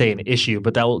wouldn't even say an issue,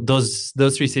 but those 3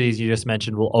 cities you just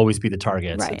mentioned will always be the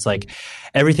targets. Right. It's like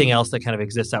everything else that kind of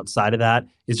exists outside of that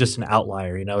is just an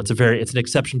outlier. It's an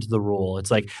exception to the rule. It's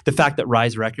like the fact that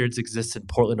Rise Records exists in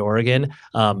Portland, Oregon.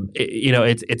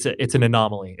 It's an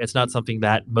anomaly. It's not something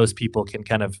that most people can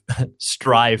kind of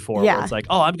strive for. Yeah. It's like,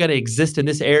 oh, I'm going to exist in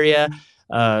this area,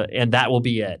 and that will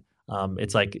be it.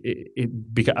 It's like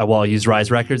I'll use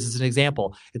Rise Records as an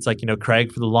example. It's like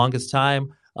Craig for the longest time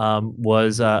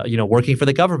was working for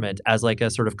the government as like a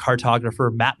sort of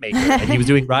cartographer, map maker, and he was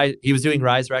doing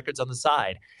Rise Records on the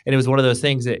side. And it was one of those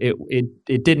things that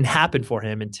it didn't happen for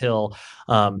him until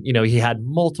he had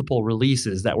multiple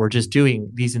releases that were just doing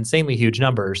these insanely huge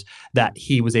numbers that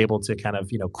he was able to kind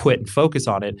of quit and focus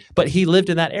on it. But he lived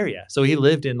in that area, so he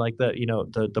lived in like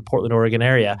the Portland, Oregon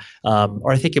area,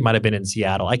 or I think it might have been in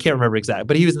Seattle. I can't remember exactly,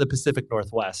 but he was in the Pacific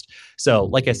Northwest. So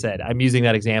like I said, I'm using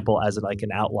that example as like an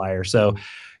outlier. So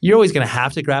you're always going to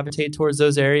have to gravitate towards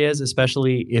those areas,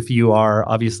 especially if you are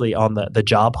obviously on the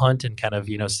job hunt and kind of,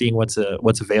 seeing what's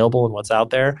available and what's out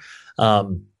there.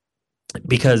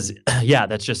 Because yeah,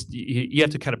 that's just, you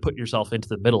have to kind of put yourself into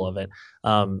the middle of it.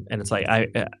 And it's like,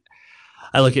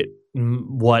 I look at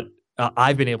what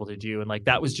I've been able to do. And like,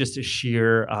 that was just a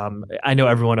sheer, I know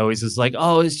everyone always is like,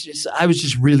 oh, I was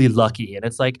just really lucky. And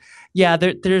it's like, yeah,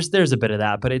 there's a bit of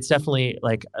that, but it's definitely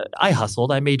like, I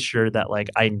hustled. I made sure that like,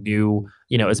 I knew,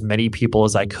 as many people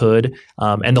as I could.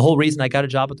 And the whole reason I got a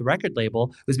job at the record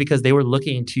label was because they were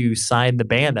looking to sign the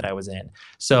band that I was in.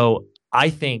 So I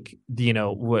think,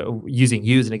 using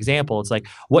you as an example, it's like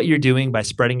what you're doing by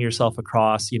spreading yourself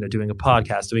across, doing a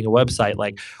podcast, doing a website,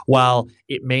 like while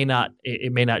it may not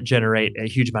generate a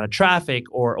huge amount of traffic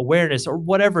or awareness or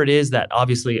whatever it is that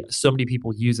obviously so many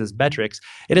people use as metrics,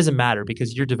 it doesn't matter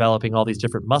because you're developing all these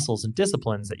different muscles and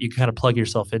disciplines that you kind of plug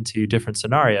yourself into different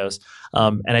scenarios.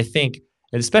 And I think,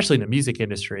 and especially in the music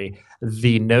industry,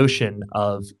 the notion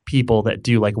of people that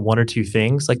do like one or two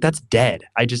things, like that's dead.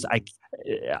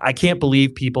 I can't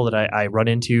believe people that I run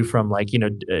into from like,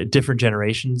 different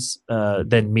generations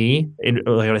than me, like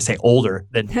when I say older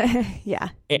than me. Yeah.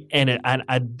 And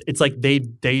it's like they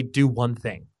do one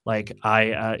thing. Like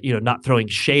not throwing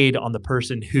shade on the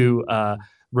person who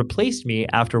replaced me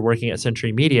after working at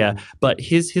Century Media, but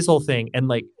his whole thing,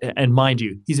 and mind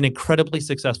you, he's an incredibly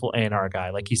successful A&R guy.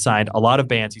 Like he signed a lot of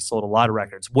bands, he sold a lot of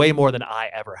records, way more than I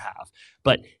ever have.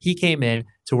 But he came in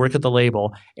to work at the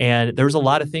label, and there was a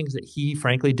lot of things that he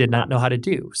frankly did not know how to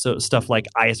do. So stuff like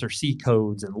ISRC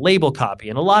codes and label copy,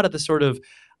 and a lot of the sort of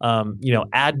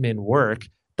admin work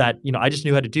that I just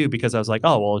knew how to do because I was like,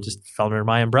 oh well, it just fell under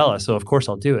my umbrella, so of course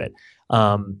I'll do it.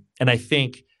 And I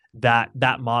think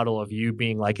that model of you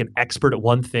being like an expert at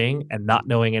one thing and not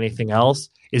knowing anything else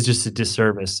is just a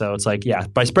disservice. So it's like, yeah,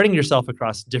 by spreading yourself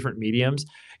across different mediums,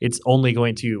 it's only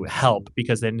going to help,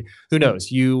 because then who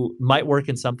knows, you might work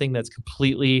in something that's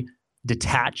completely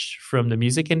detached from the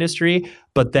music industry,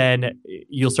 but then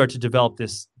you'll start to develop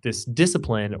this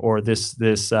discipline or this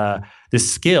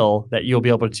skill that you'll be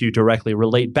able to directly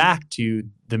relate back to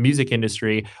the music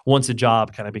industry once a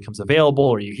job kind of becomes available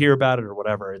or you hear about it or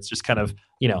whatever. It's just kind of,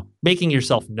 making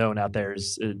yourself known out there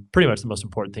is pretty much the most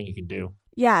important thing you can do.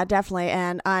 Yeah, definitely.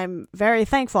 And I'm very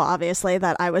thankful, obviously,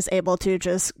 that I was able to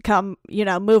just come,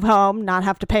 move home, not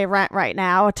have to pay rent right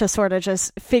now, to sort of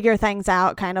just figure things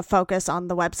out, kind of focus on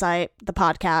the website, the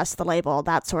podcast, the label,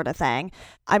 that sort of thing.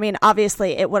 I mean,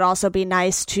 obviously, it would also be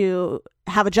nice to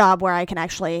have a job where I can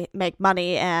actually make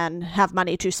money and have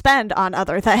money to spend on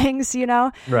other things,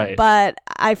 Right. But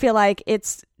I feel like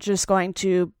it's just going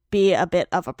to be a bit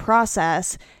of a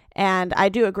process. And I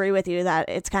do agree with you that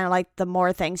it's kind of like the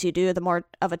more things you do, the more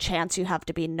of a chance you have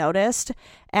to be noticed.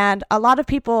 And a lot of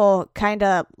people kind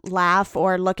of laugh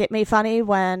or look at me funny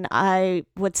when I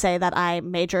would say that I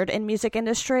majored in music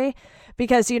industry,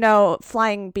 because,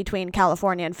 flying between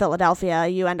California and Philadelphia,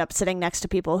 you end up sitting next to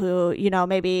people who,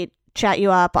 maybe chat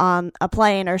you up on a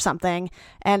plane or something.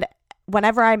 And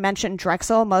whenever I mentioned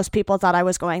Drexel, most people thought I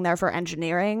was going there for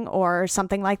engineering or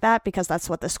something like that, because that's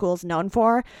what the school's known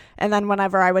for. And then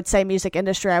whenever I would say music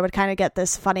industry, I would kind of get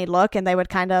this funny look, and they would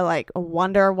kind of like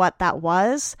wonder what that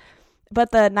was.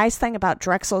 But the nice thing about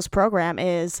Drexel's program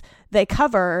is they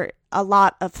cover a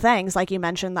lot of things. Like you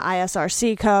mentioned, the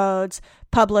ISRC codes,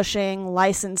 publishing,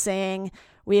 licensing.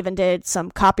 We even did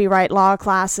some copyright law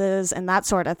classes and that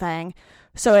sort of thing.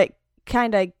 So it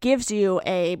kind of gives you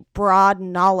a broad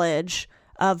knowledge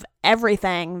of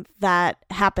everything that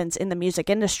happens in the music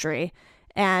industry.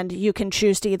 And you can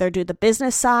choose to either do the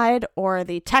business side or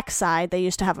the tech side. They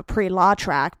used to have a pre-law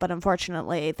track, but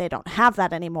unfortunately they don't have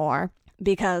that anymore,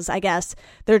 because I guess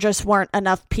there just weren't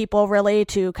enough people really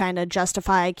to kind of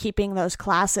justify keeping those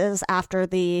classes after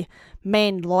the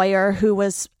main lawyer who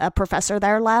was a professor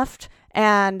there left.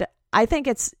 And I think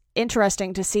it's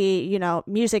interesting to see,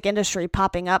 music industry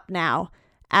popping up now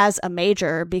as a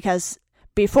major, because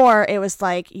before it was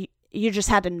like you just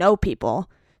had to know people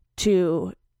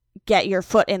to get your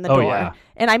foot in the door. Yeah.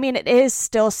 And I mean, it is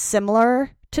still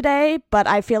similar today, but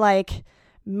I feel like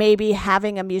maybe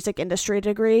having a music industry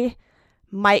degree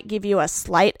might give you a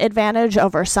slight advantage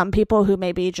over some people who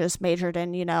maybe just majored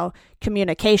in,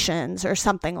 communications or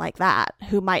something like that,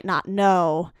 who might not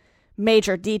know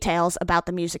major details about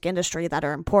the music industry that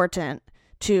are important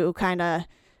to kind of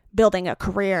building a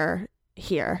career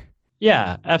here.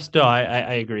 Yeah, no,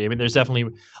 I agree. I mean, there's definitely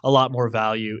a lot more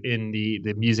value in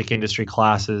the music industry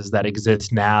classes that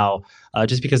exist now,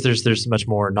 just because there's much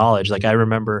more knowledge. Like I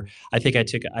remember, I think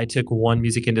I took one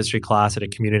music industry class at a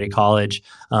community college.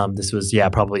 This was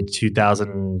probably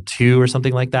 2002 or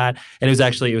something like that. And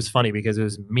it was funny because it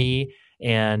was me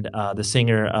and the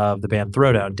singer of the band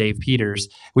Throwdown, Dave Peters.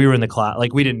 We were in the class,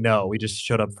 like we didn't know. We just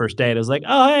showed up first day and it was like,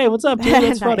 oh, hey, what's up, dude?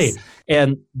 That's Nice. funny.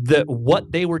 And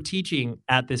what they were teaching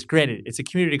at this, granted, it's a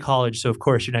community college, so of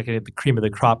course you're not going to get the cream of the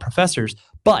crop professors,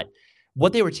 but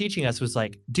what they were teaching us was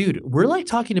like, dude, we're like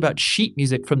talking about sheet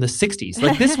music from the 60s.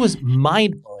 Like this was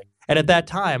mind blowing. And at that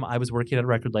time, I was working at a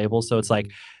record label. So it's like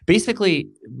basically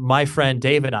my friend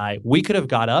Dave and I, we could have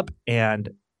got up and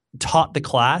taught the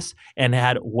class and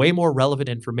had way more relevant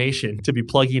information to be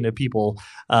plugging into people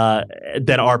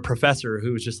than our professor,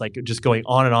 who was just going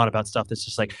on and on about stuff that's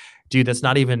just like, dude, that's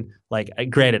not even like,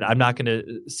 granted, I'm not going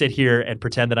to sit here and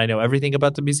pretend that I know everything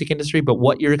about the music industry, but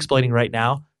what you're explaining right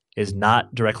now is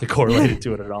not directly correlated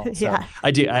to it at all. So Yeah.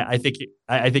 I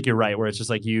think you're right, where it's just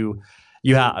like you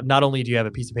have, not only do you have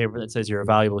a piece of paper that says you're a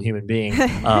valuable human being,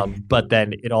 but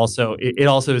then it also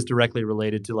is directly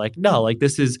related to like, no, like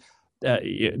this is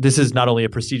not only a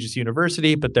prestigious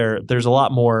university, but there's a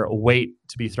lot more weight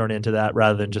to be thrown into that,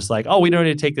 rather than just like, oh, we don't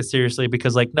need to take this seriously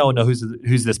because like no one knows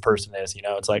who's this person is.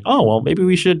 It's like, oh, well, maybe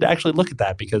we should actually look at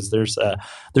that because there's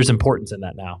importance in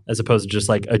that now, as opposed to just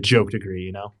like a joke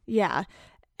degree. Yeah.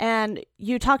 And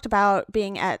you talked about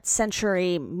being at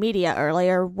Century Media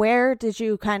earlier. Where did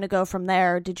you kind of go from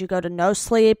there? Did you go to No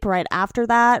Sleep right after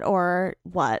that, or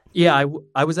what? Yeah,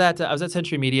 I was at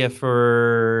Century Media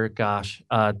for I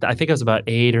think it was about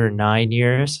 8 or 9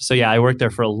 years. So yeah, I worked there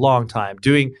for a long time,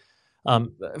 doing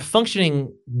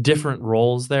functioning different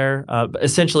roles there,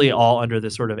 essentially all under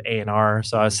this sort of A&R.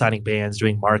 So I was signing bands,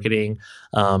 doing marketing,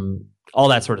 all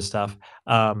that sort of stuff,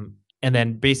 and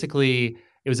then basically.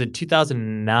 It was in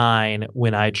 2009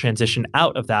 when I transitioned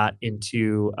out of that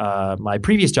into my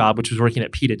previous job, which was working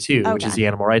at PETA 2, which is the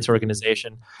animal rights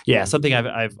organization. Yeah, something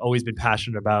I've always been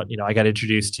passionate about. I got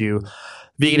introduced to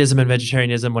veganism and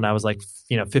vegetarianism when I was like,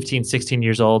 15, 16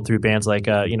 years old through bands like,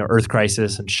 Earth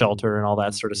Crisis and Shelter and all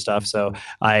that sort of stuff. So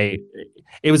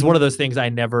it was one of those things. I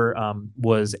never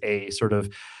was a sort of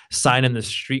sign in the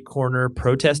street corner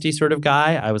protesty sort of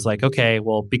guy. I was like, okay,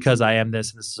 well, because I am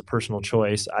this is a personal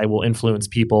choice, I will influence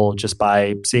people just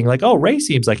by seeing like, oh, Ray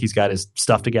seems like he's got his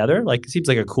stuff together. Like, it seems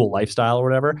like a cool lifestyle or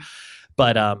whatever.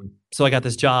 But so I got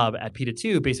this job at PETA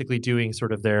 2, basically doing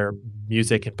sort of their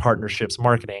music and partnerships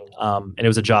marketing. And it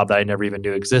was a job that I never even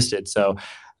knew existed. So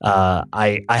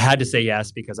I had to say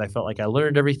yes because I felt like I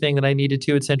learned everything that I needed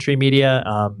to at Century Media.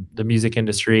 The music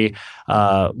industry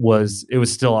was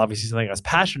still obviously something I was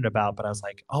passionate about, but I was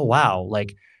like, oh wow,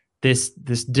 like this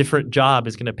different job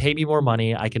is going to pay me more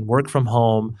money. I can work from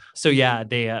home. So yeah,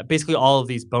 they basically all of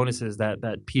these bonuses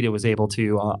that PETA was able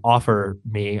to offer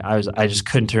me, I just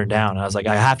couldn't turn down. I was like,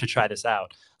 I have to try this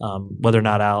out. Whether or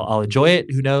not I'll enjoy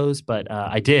it, who knows? But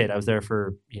I did. I was there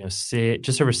for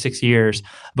just over 6 years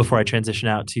before I transitioned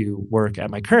out to work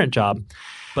at my current job.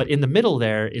 But in the middle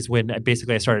there is when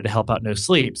I started to help out No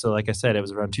Sleep. So like I said, it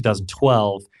was around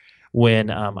 2012 when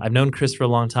I've known Chris for a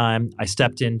long time. I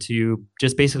stepped into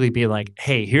just basically being like,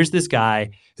 hey, here's this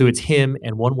guy who it's him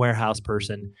and one warehouse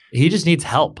person. He just needs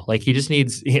help. Like he just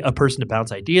needs a person to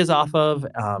bounce ideas off of,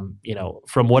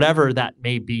 from whatever that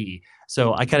may be.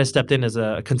 So I kind of stepped in as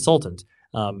a consultant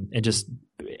and just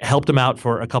helped him out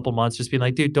for a couple months, just being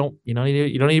like, dude, you don't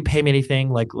need to pay me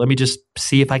anything. Like, let me just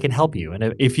see if I can help you.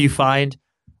 And if you find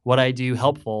what I do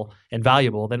helpful and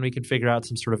valuable, then we can figure out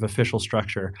some sort of official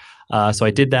structure. So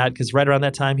I did that because right around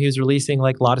that time he was releasing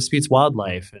like Law Disputes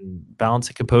Wildlife and Balance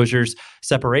and Composure's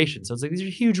Separation. So it's like these are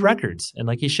huge records, and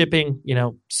like he's shipping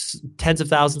tens of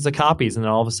thousands of copies, and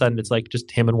then all of a sudden it's like just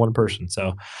him and one person.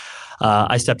 So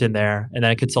I stepped in there, and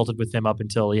then I consulted with him up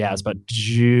until it was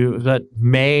about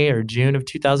May or June of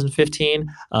 2015,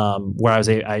 where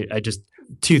I just.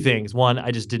 Two things. One,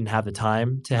 I just didn't have the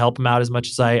time to help him out as much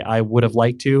as I would have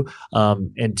liked to.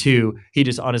 And two, he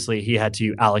just honestly, he had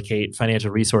to allocate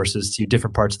financial resources to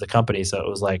different parts of the company. So it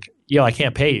was like, I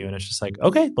can't pay you. And it's just like,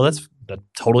 okay, well, that's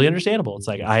totally understandable. It's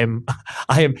like, I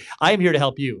am here to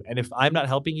help you. And if I'm not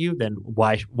helping you, then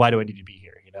why do I need to be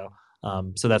here?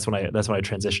 So that's when I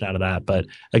transitioned out of that. But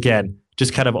again,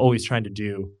 just kind of always trying to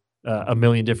do a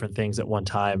million different things at one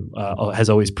time has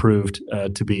always proved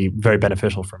to be very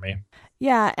beneficial for me.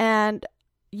 Yeah, and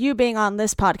you being on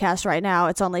this podcast right now,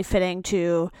 it's only fitting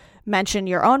to mention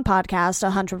your own podcast,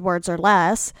 100 Words or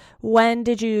Less. When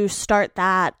did you start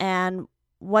that, and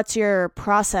what's your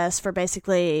process for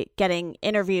basically getting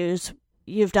interviews?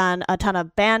 You've done a ton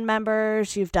of band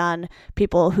members, you've done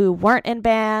people who weren't in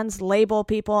bands, label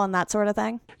people, and that sort of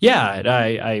thing. Yeah,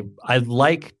 I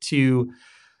like to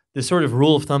the sort of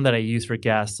rule of thumb that I use for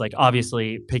guests, like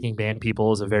obviously picking band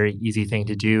people is a very easy thing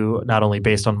to do, not only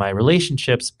based on my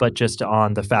relationships, but just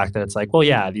on the fact that it's like, well,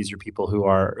 yeah, these are people who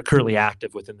are currently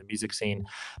active within the music scene.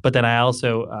 But then I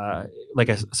also,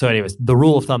 so anyways, the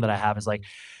rule of thumb that I have is like,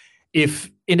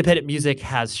 if independent music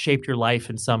has shaped your life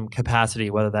in some capacity,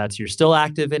 whether that's you're still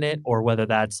active in it or whether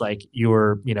that's like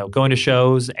you're, going to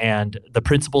shows and the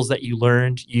principles that you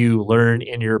learn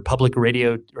in your public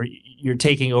radio or you're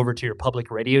taking over to your public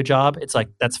radio job, it's like,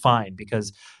 that's fine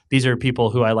because these are people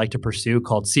who I like to pursue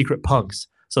called secret punks.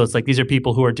 So it's like, these are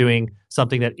people who are doing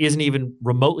something that isn't even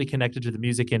remotely connected to the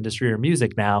music industry or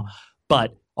music now,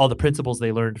 but all the principles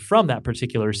they learned from that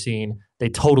particular scene, they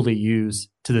totally use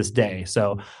to this day.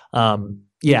 So,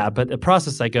 but the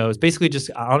process I go is basically just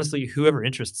honestly, whoever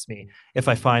interests me. If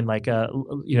I find like,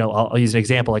 I'll use an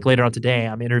example. Like later on today,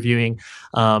 I'm interviewing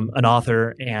an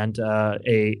author and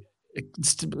a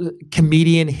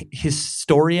comedian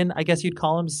historian, I guess you'd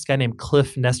call him. This guy named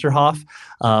Cliff Nesterhoff,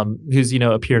 who's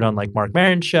appeared on like Mark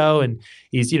Maron's show, and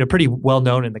he's pretty well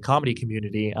known in the comedy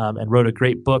community, and wrote a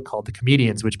great book called The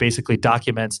Comedians, which basically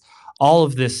documents all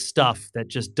of this stuff that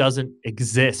just doesn't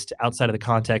exist outside of the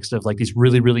context of like these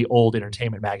really, really old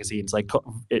entertainment magazines, like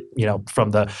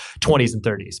from the 20s and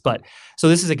 30s. But so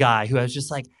this is a guy who I was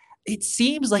just like, it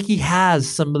seems like he has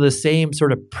some of the same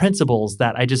sort of principles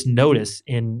that I just notice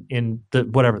in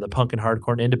the punk and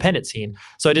hardcore and independent scene.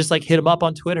 So I just like hit him up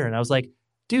on Twitter and I was like,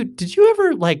 dude, did you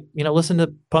ever listen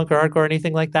to punk or hardcore or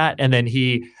anything like that? And then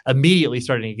he immediately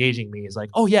started engaging me. He's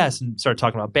like, oh yes. And started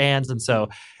talking about bands. And so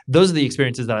those are the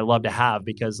experiences that I love to have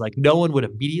because like no one would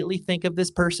immediately think of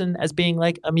this person as being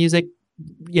like a music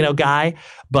guy,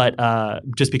 but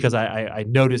just because I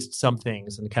noticed some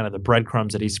things and kind of the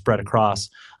breadcrumbs that he spread across,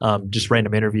 just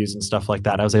random interviews and stuff like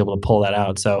that, I was able to pull that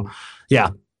out. So yeah,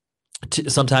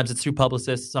 sometimes it's through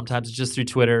publicists, sometimes it's just through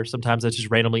Twitter, sometimes it's just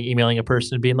randomly emailing a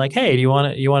person and being like, hey, do you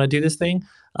want to do this thing?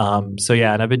 So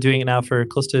yeah, and I've been doing it now for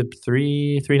close to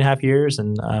three and a half years,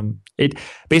 and it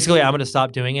basically I'm going to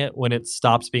stop doing it when it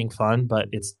stops being fun, but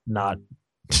it's not.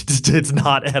 It's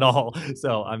not at all.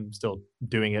 So I'm still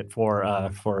doing it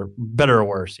for better or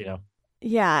worse,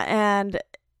 Yeah, and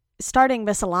starting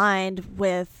Misaligned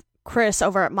with Chris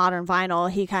over at Modern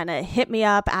Vinyl, he kind of hit me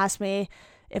up, asked me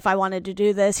if I wanted to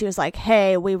do this. He was like,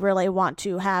 hey, we really want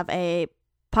to have a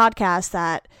podcast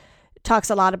that talks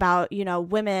a lot about,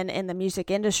 women in the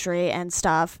music industry and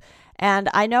stuff. And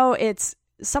I know it's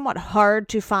somewhat hard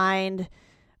to find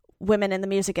women in the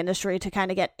music industry to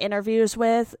kind of get interviews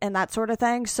with and that sort of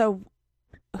thing. So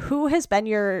who has been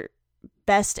your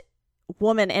best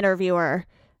woman interviewer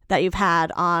that you've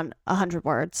had on 100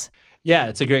 Words? Yeah,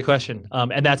 it's a great question.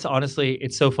 And that's honestly,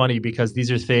 it's so funny because these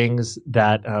are things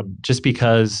that just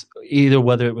because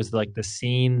whether it was like the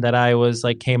scene that I was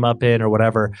like came up in or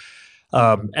whatever,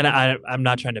 and I'm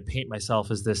not trying to paint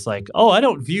myself as this like, oh, I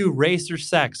don't view race or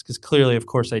sex, because clearly, of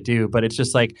course, I do. But it's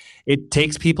just like it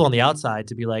takes people on the outside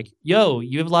to be like, yo,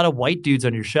 you have a lot of white dudes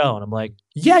on your show. And I'm like,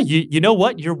 yeah, you know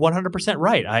what? You're 100%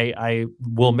 right. I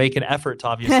will make an effort to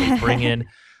obviously bring in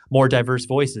more diverse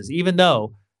voices, even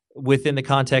though within the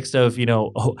context of,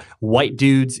 white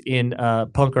dudes in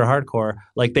punk or hardcore,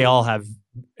 like they all have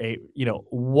a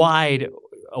wide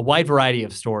variety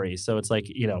of stories. So it's like,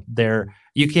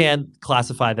 you can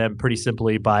classify them pretty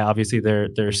simply by obviously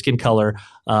their skin color,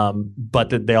 but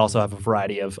they also have a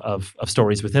variety of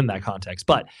stories within that context.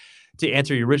 But to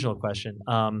answer your original question,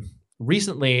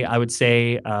 recently I would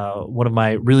say one of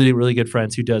my really, really good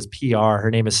friends who does PR, her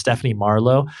name is Stephanie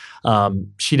Marlowe.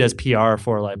 She does PR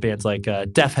for like bands like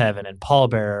Deaf Heaven and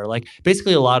Pallbearer, like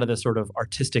basically a lot of the sort of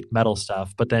artistic metal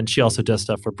stuff. But then she also does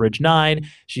stuff for Bridge 9.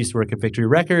 She used to work at Victory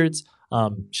Records.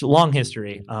 She long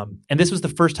history. And this was the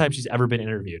first time she's ever been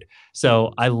interviewed.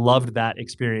 So I loved that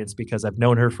experience because I've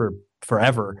known her for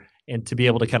forever. And to be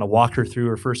able to kind of walk her through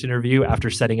her first interview after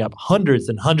setting up hundreds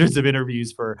and hundreds of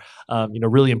interviews for,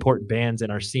 really important bands in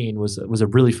our scene was a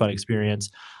really fun experience.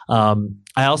 I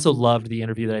also loved the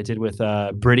interview that I did with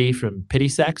Brittany from Pity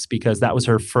Sex because that was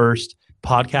her first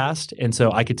podcast. And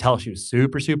so I could tell she was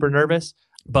super, super nervous.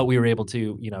 But we were able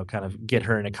to, kind of get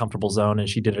her in a comfortable zone, and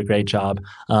she did a great job.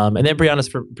 And then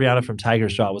Brianna from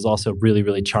Tiger's Jaw was also really,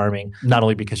 really charming. Not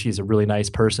only because she's a really nice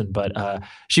person, but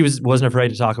she wasn't afraid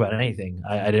to talk about anything.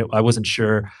 I wasn't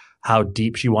sure how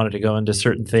deep she wanted to go into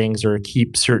certain things or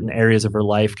keep certain areas of her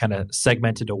life kind of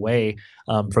segmented away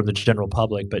from the general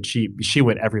public. But she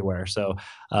went everywhere. So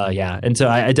yeah, and so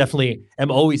I definitely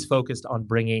am always focused on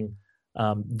bringing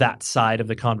that side of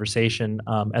the conversation.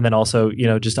 And then also,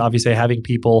 just obviously having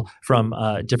people from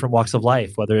different walks of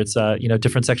life, whether it's,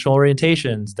 different sexual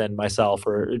orientations than myself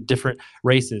or different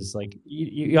races. Like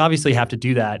you obviously have to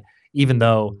do that even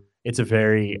though it's a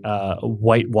very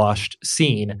whitewashed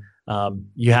scene,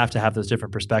 you have to have those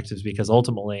different perspectives because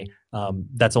ultimately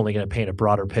that's only going to paint a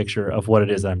broader picture of what it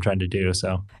is that I'm trying to do.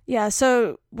 So, yeah.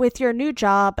 So with your new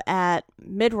job at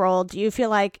Midroll, do you feel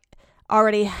like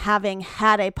already having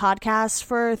had a podcast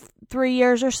for 3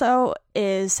 years or so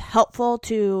is helpful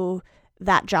to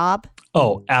that job?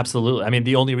 Oh, absolutely. I mean,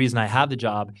 the only reason I have the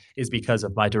job is because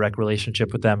of my direct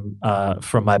relationship with them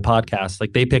from my podcast.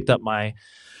 Like they picked up my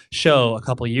show a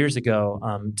couple of years ago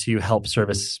to help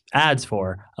service ads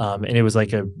for, and it was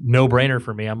like a no-brainer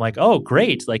for me. I'm like, oh,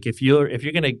 great! Like if you're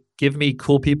gonna give me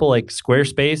cool people like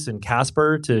Squarespace and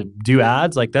Casper to do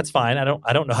ads, like that's fine. I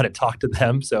don't know how to talk to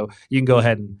them, so you can go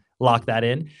ahead and lock that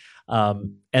in.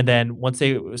 And then once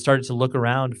they started to look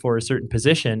around for a certain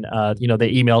position,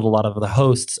 they emailed a lot of the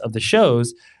hosts of the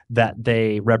shows that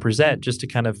they represent just to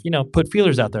kind of, put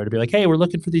feelers out there to be like, hey, we're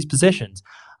looking for these positions.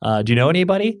 Do you know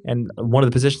anybody? And one of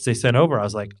the positions they sent over, I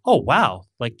was like, oh, wow.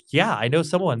 Like, yeah, I know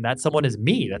someone. That someone is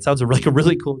me. That sounds like a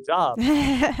really cool job.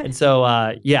 And so,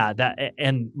 that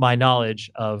and my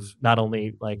knowledge of not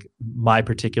only like my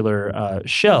particular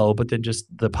show, but then just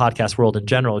the podcast world in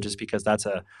general, just because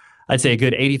I'd say a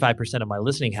good 85% of my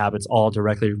listening habits all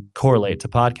directly correlate to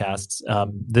podcasts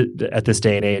at this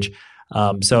day and age.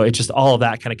 So it's just all of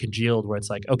that kind of congealed where it's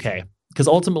like, okay, because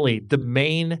ultimately the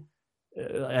main,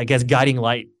 guiding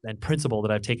light and principle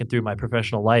that I've taken through my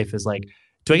professional life is like,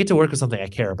 do I get to work with something I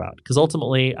care about? Because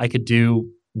ultimately I could do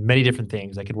many different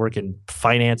things. I could work in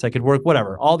finance. I could work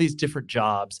whatever, all these different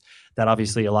jobs that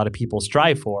obviously a lot of people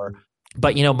strive for,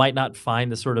 but might not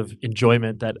find the sort of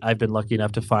enjoyment that I've been lucky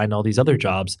enough to find all these other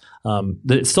jobs.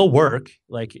 That still work.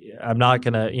 Like I'm not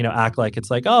gonna act like it's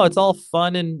like, oh, it's all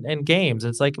fun and games.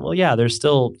 It's like, well, yeah, there's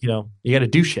still you got to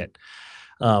do shit.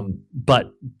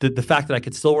 But the fact that I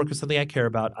could still work with something I care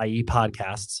about, i.e.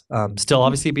 podcasts, still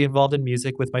obviously be involved in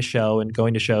music with my show and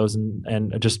going to shows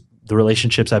and just the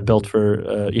relationships I've built for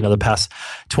the past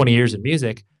 20 years in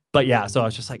music. But yeah, so I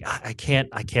was just like, I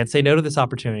can't say no to this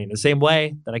opportunity. In the same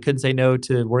way that I couldn't say no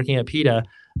to working at PETA,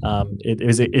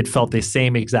 it felt the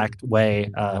same exact way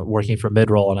working for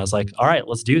Midroll. And I was like, all right,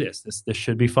 let's do this. This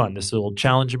should be fun. This will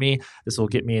challenge me. This will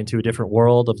get me into a different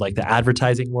world of like the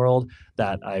advertising world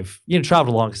that I've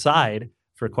traveled alongside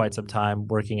for quite some time,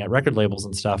 working at record labels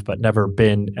and stuff, but never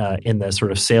been in the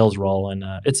sort of sales role. And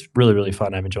it's really, really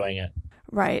fun. I'm enjoying it.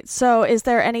 Right. So is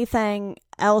there anything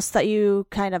else that you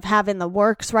kind of have in the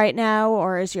works right now,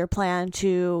 or is your plan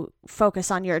to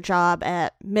focus on your job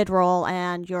at Midroll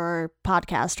and your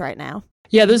podcast right now?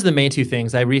 Yeah, those are the main two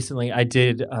things. I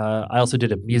also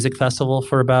did a music festival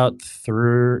for about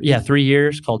 3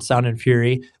 years called Sound and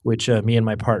Fury, which me and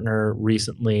my partner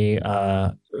recently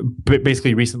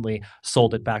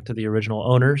sold it back to the original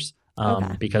owners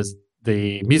because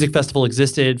the music festival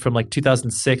existed from like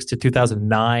 2006 to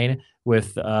 2009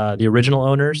 with the original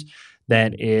owners.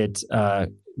 Then it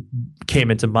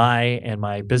came into my and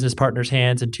my business partner's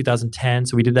hands in 2010.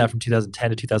 So we did that from 2010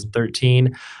 to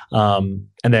 2013. And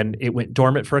then it went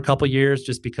dormant for a couple of years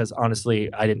just because honestly,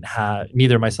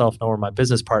 neither myself nor my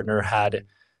business partner had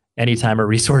any time or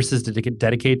resources to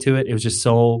dedicate to it. It was just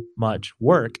so much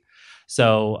work.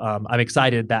 So I'm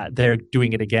excited that they're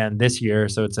doing it again this year.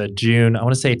 So it's a June, I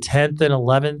want to say 10th and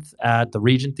 11th at the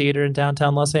Regent Theater in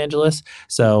downtown Los Angeles.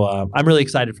 So I'm really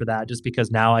excited for that just because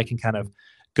now I can kind of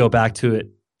go back to it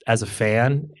as a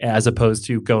fan as opposed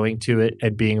to going to it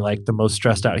and being like the most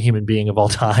stressed out human being of all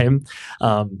time.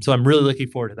 So I'm really looking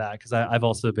forward to that because I've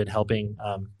also been helping,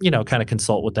 kind of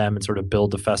consult with them and sort of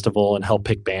build the festival and help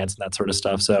pick bands and that sort of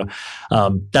stuff. So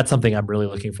that's something I'm really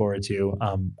looking forward to.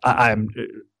 I'm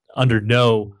under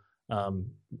no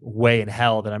way in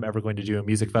hell that I'm ever going to do a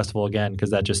music festival again because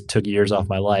that just took years off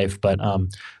my life. But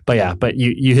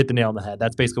you hit the nail on the head.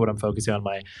 That's basically what I'm focusing on,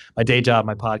 my day job,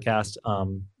 my podcast,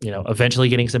 eventually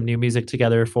getting some new music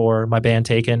together for my band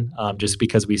Taken, just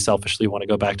because we selfishly want to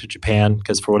go back to Japan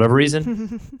because for whatever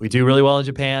reason we do really well in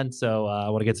Japan. So I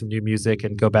want to get some new music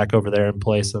and go back over there and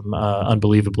play some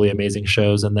unbelievably amazing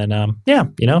shows. And then,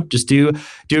 just do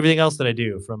everything else that I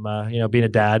do from, being a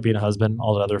dad, being a husband,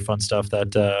 all the other fun stuff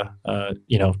that,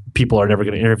 people are never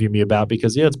going to interview me about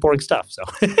because, it's boring stuff. So.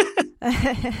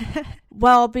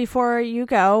 Well, before you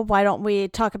go, why don't we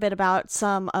talk a bit about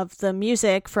some of the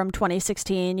music from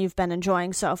 2016 you've been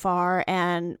enjoying so far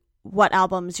and what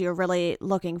albums you're really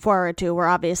looking forward to? We're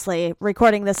obviously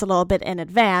recording this a little bit in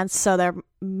advance, so there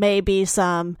may be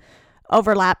some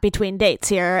overlap between dates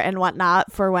here and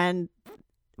whatnot for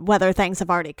whether things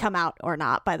have already come out or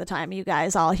not by the time you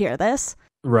guys all hear this.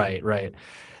 Right.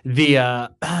 The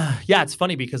yeah, it's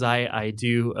funny because I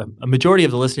do a majority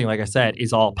of the listening, like I said,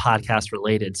 is all podcast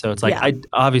related. So it's like Yeah. I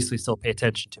obviously still pay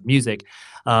attention to music,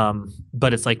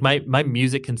 but it's like my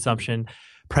music consumption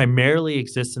primarily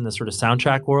exists in the sort of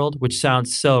soundtrack world, which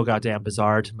sounds so goddamn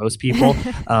bizarre to most people.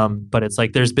 But it's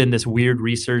like there's been this weird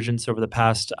resurgence over the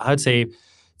past, I would say,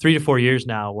 3 to 4 years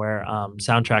now, where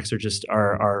soundtracks are just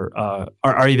are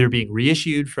either being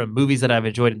reissued from movies that I've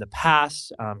enjoyed in the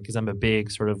past, because I'm a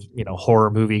big sort of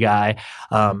horror movie guy.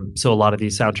 So a lot of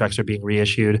these soundtracks are being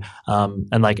reissued,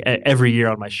 and like every year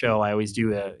on my show, I always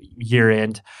do a year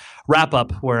end wrap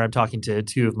up where I'm talking to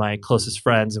two of my closest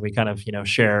friends, and we kind of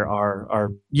share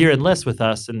our year end list with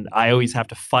us, and I always have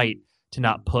to fight to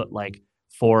not put like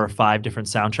 4 or 5 different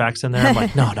soundtracks in there. I'm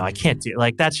like, no, I can't do it.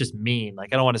 Like, that's just mean.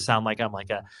 Like, I don't want to sound like I'm like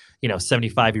a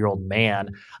 75-year-old man.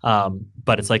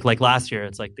 But it's like last year,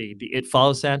 it's like the It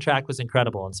Follows soundtrack was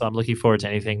incredible, and so I'm looking forward to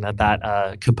anything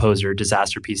that composer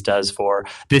Disasterpeace does for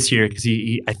this year, because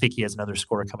I think he has another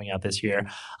score coming out this year.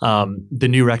 The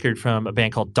new record from a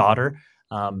band called Daughter.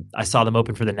 I saw them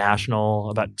open for the National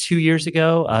about 2 years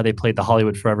ago. They played the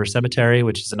Hollywood Forever Cemetery,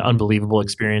 which is an unbelievable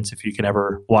experience. If you can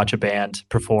ever watch a band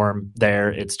perform there,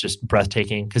 it's just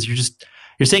breathtaking, because you're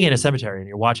sitting in a cemetery and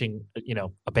you're watching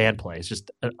a band play. It's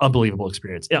just an unbelievable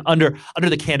experience under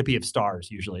the canopy of stars.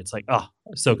 Usually, it's like, oh,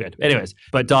 so good. Anyways,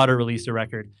 but Daughter released a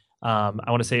record. I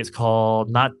want to say it's called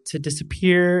Not to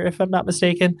Disappear, if I'm not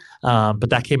mistaken. But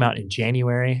that came out in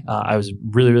January. I was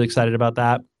really, really excited about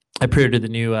that. I pre-ordered the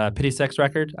new Pity Sex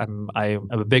record. I'm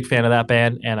a big fan of that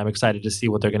band, and I'm excited to see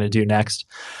what they're going to do next.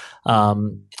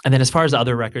 And then as far as the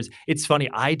other records, it's funny.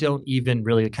 I don't even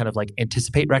really kind of like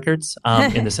anticipate records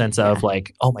in the sense of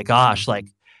like, oh my gosh, like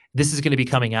this is going to be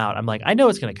coming out. I'm like, I know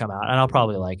it's going to come out, and I'll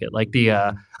probably like it. Like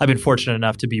I've been fortunate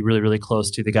enough to be really, really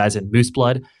close to the guys in Moose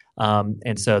Blood.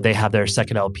 And so they have their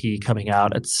second LP coming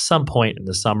out at some point in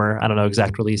the summer. I don't know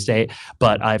exact release date,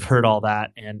 but I've heard all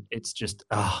that, and it's just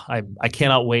I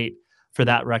cannot wait for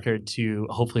that record to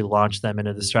hopefully launch them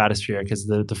into the stratosphere, because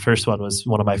the first one was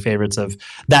one of my favorites of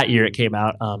that year it came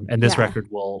out, and this record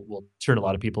will turn a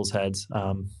lot of people's heads.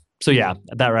 So yeah,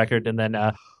 that record, and then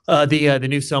the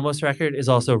new Somos record is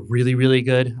also really, really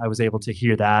good. I was able to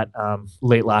hear that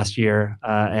late last year,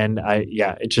 and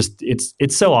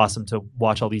it's so awesome to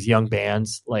watch all these young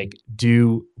bands like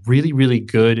do really, really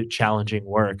good, challenging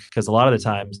work, because a lot of the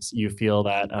times you feel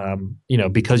that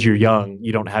because you're young,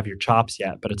 you don't have your chops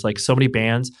yet. But it's like so many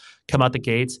bands come out the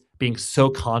gates being so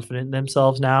confident in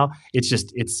themselves now.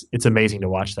 It's amazing to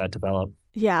watch that develop.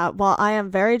 Yeah, well, I am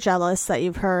very jealous that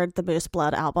you've heard the Moose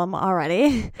Blood album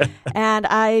already. And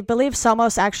I believe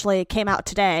Somos actually came out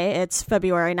today. It's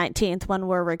February 19th when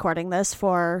we're recording this,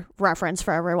 for reference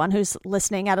for everyone who's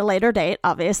listening at a later date,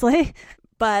 obviously.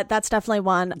 But that's definitely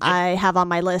one I have on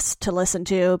my list to listen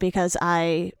to, because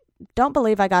I don't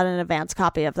believe I got an advance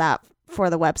copy of that for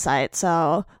the website.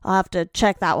 So I'll have to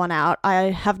check that one out.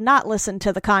 I have not listened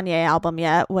to the Kanye album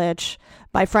yet, which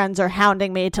my friends are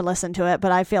hounding me to listen to it,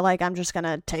 but I feel like I'm just going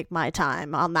to take my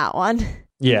time on that one.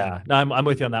 Yeah, no, I'm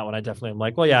with you on that one. I definitely am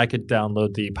like, well, yeah, I could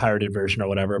download the pirated version or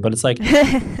whatever, but it's like, when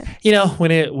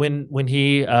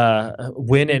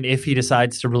and if he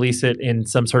decides to release it in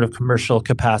some sort of commercial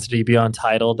capacity beyond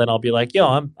Tidal, then I'll be like,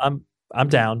 yo, I'm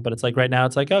down. But it's like right now,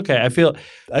 it's like, okay, I feel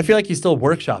like he's still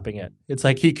workshopping it. It's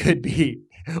like he could be,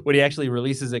 when he actually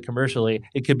releases it commercially,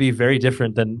 it could be very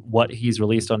different than what he's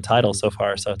released on Tidal so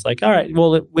far. So it's like, all right,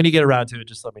 well, when you get around to it,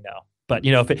 just let me know. But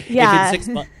if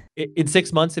in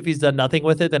 6 months, if he's done nothing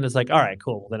with it, then it's like, all right,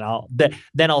 cool.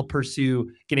 Then I'll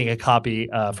pursue getting a copy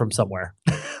from somewhere.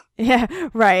 Yeah,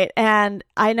 right. And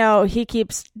I know he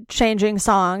keeps changing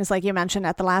songs, like you mentioned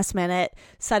at the last minute.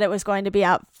 Said it was going to be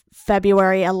out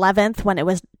February 11th when it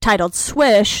was titled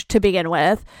Swish to begin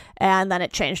with, and then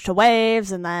it changed to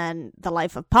Waves, and then The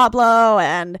Life of Pablo,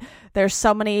 and there's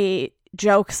so many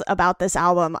jokes about this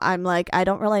album. I'm like, I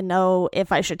don't really know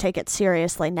if I should take it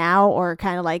seriously now, or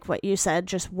kind of like what you said,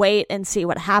 just wait and see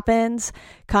what happens.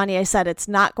 Kanye said it's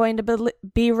not going to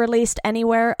be released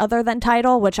anywhere other than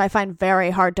Tidal, which I find very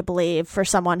hard to believe for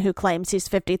someone who claims he's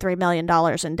 $53 million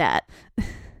in debt.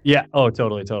 Yeah. Oh,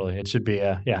 totally. It should be,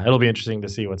 it'll be interesting to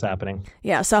see what's happening.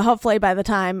 Yeah. So hopefully by the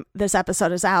time this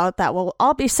episode is out, that will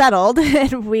all be settled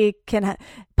and we can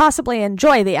possibly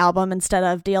enjoy the album instead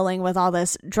of dealing with all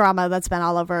this drama that's been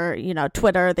all over,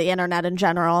 Twitter, the internet in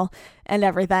general, and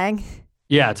everything.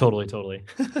 Yeah, totally, totally.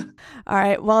 All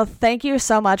right. Well, thank you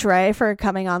so much, Ray, for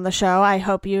coming on the show. I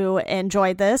hope you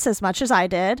enjoyed this as much as I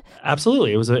did.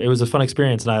 Absolutely, it was a fun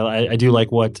experience, and I do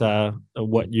like what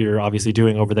you're obviously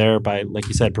doing over there by, like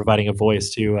you said, providing a voice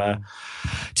to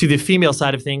the female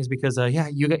side of things, because yeah,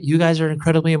 you guys are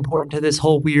incredibly important to this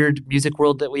whole weird music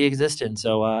world that we exist in.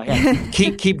 So yeah,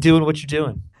 keep doing what you're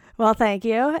doing. Well, thank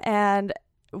you, and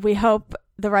we hope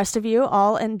the rest of you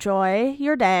all enjoy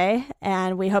your day,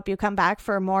 and we hope you come back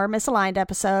for more Misaligned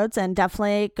episodes, and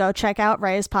definitely go check out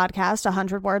Ray's podcast,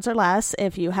 100 Words or Less,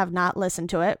 if you have not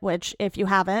listened to it, which if you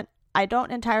haven't, I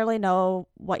don't entirely know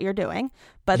what you're doing,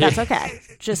 but that's okay.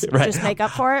 Just make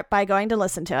up for it by going to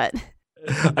listen to it.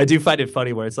 I do find it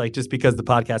funny where it's like, just because the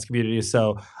podcast community is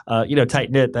so,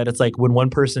 tight knit, that it's like when one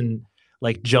person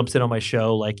like jumps in on my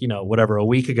show, like, whatever, a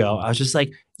week ago, I was just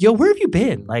like, yo, where have you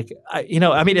been? Like,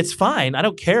 it's fine. I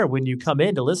don't care when you come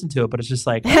in to listen to it, but it's just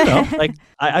like, I don't know, like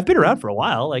I've been around for a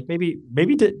while, like maybe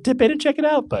dip in and check it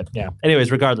out. But yeah,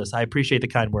 anyways, regardless, I appreciate the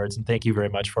kind words, and thank you very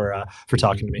much for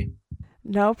talking to me.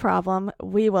 No problem.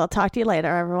 We will talk to you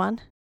later, everyone.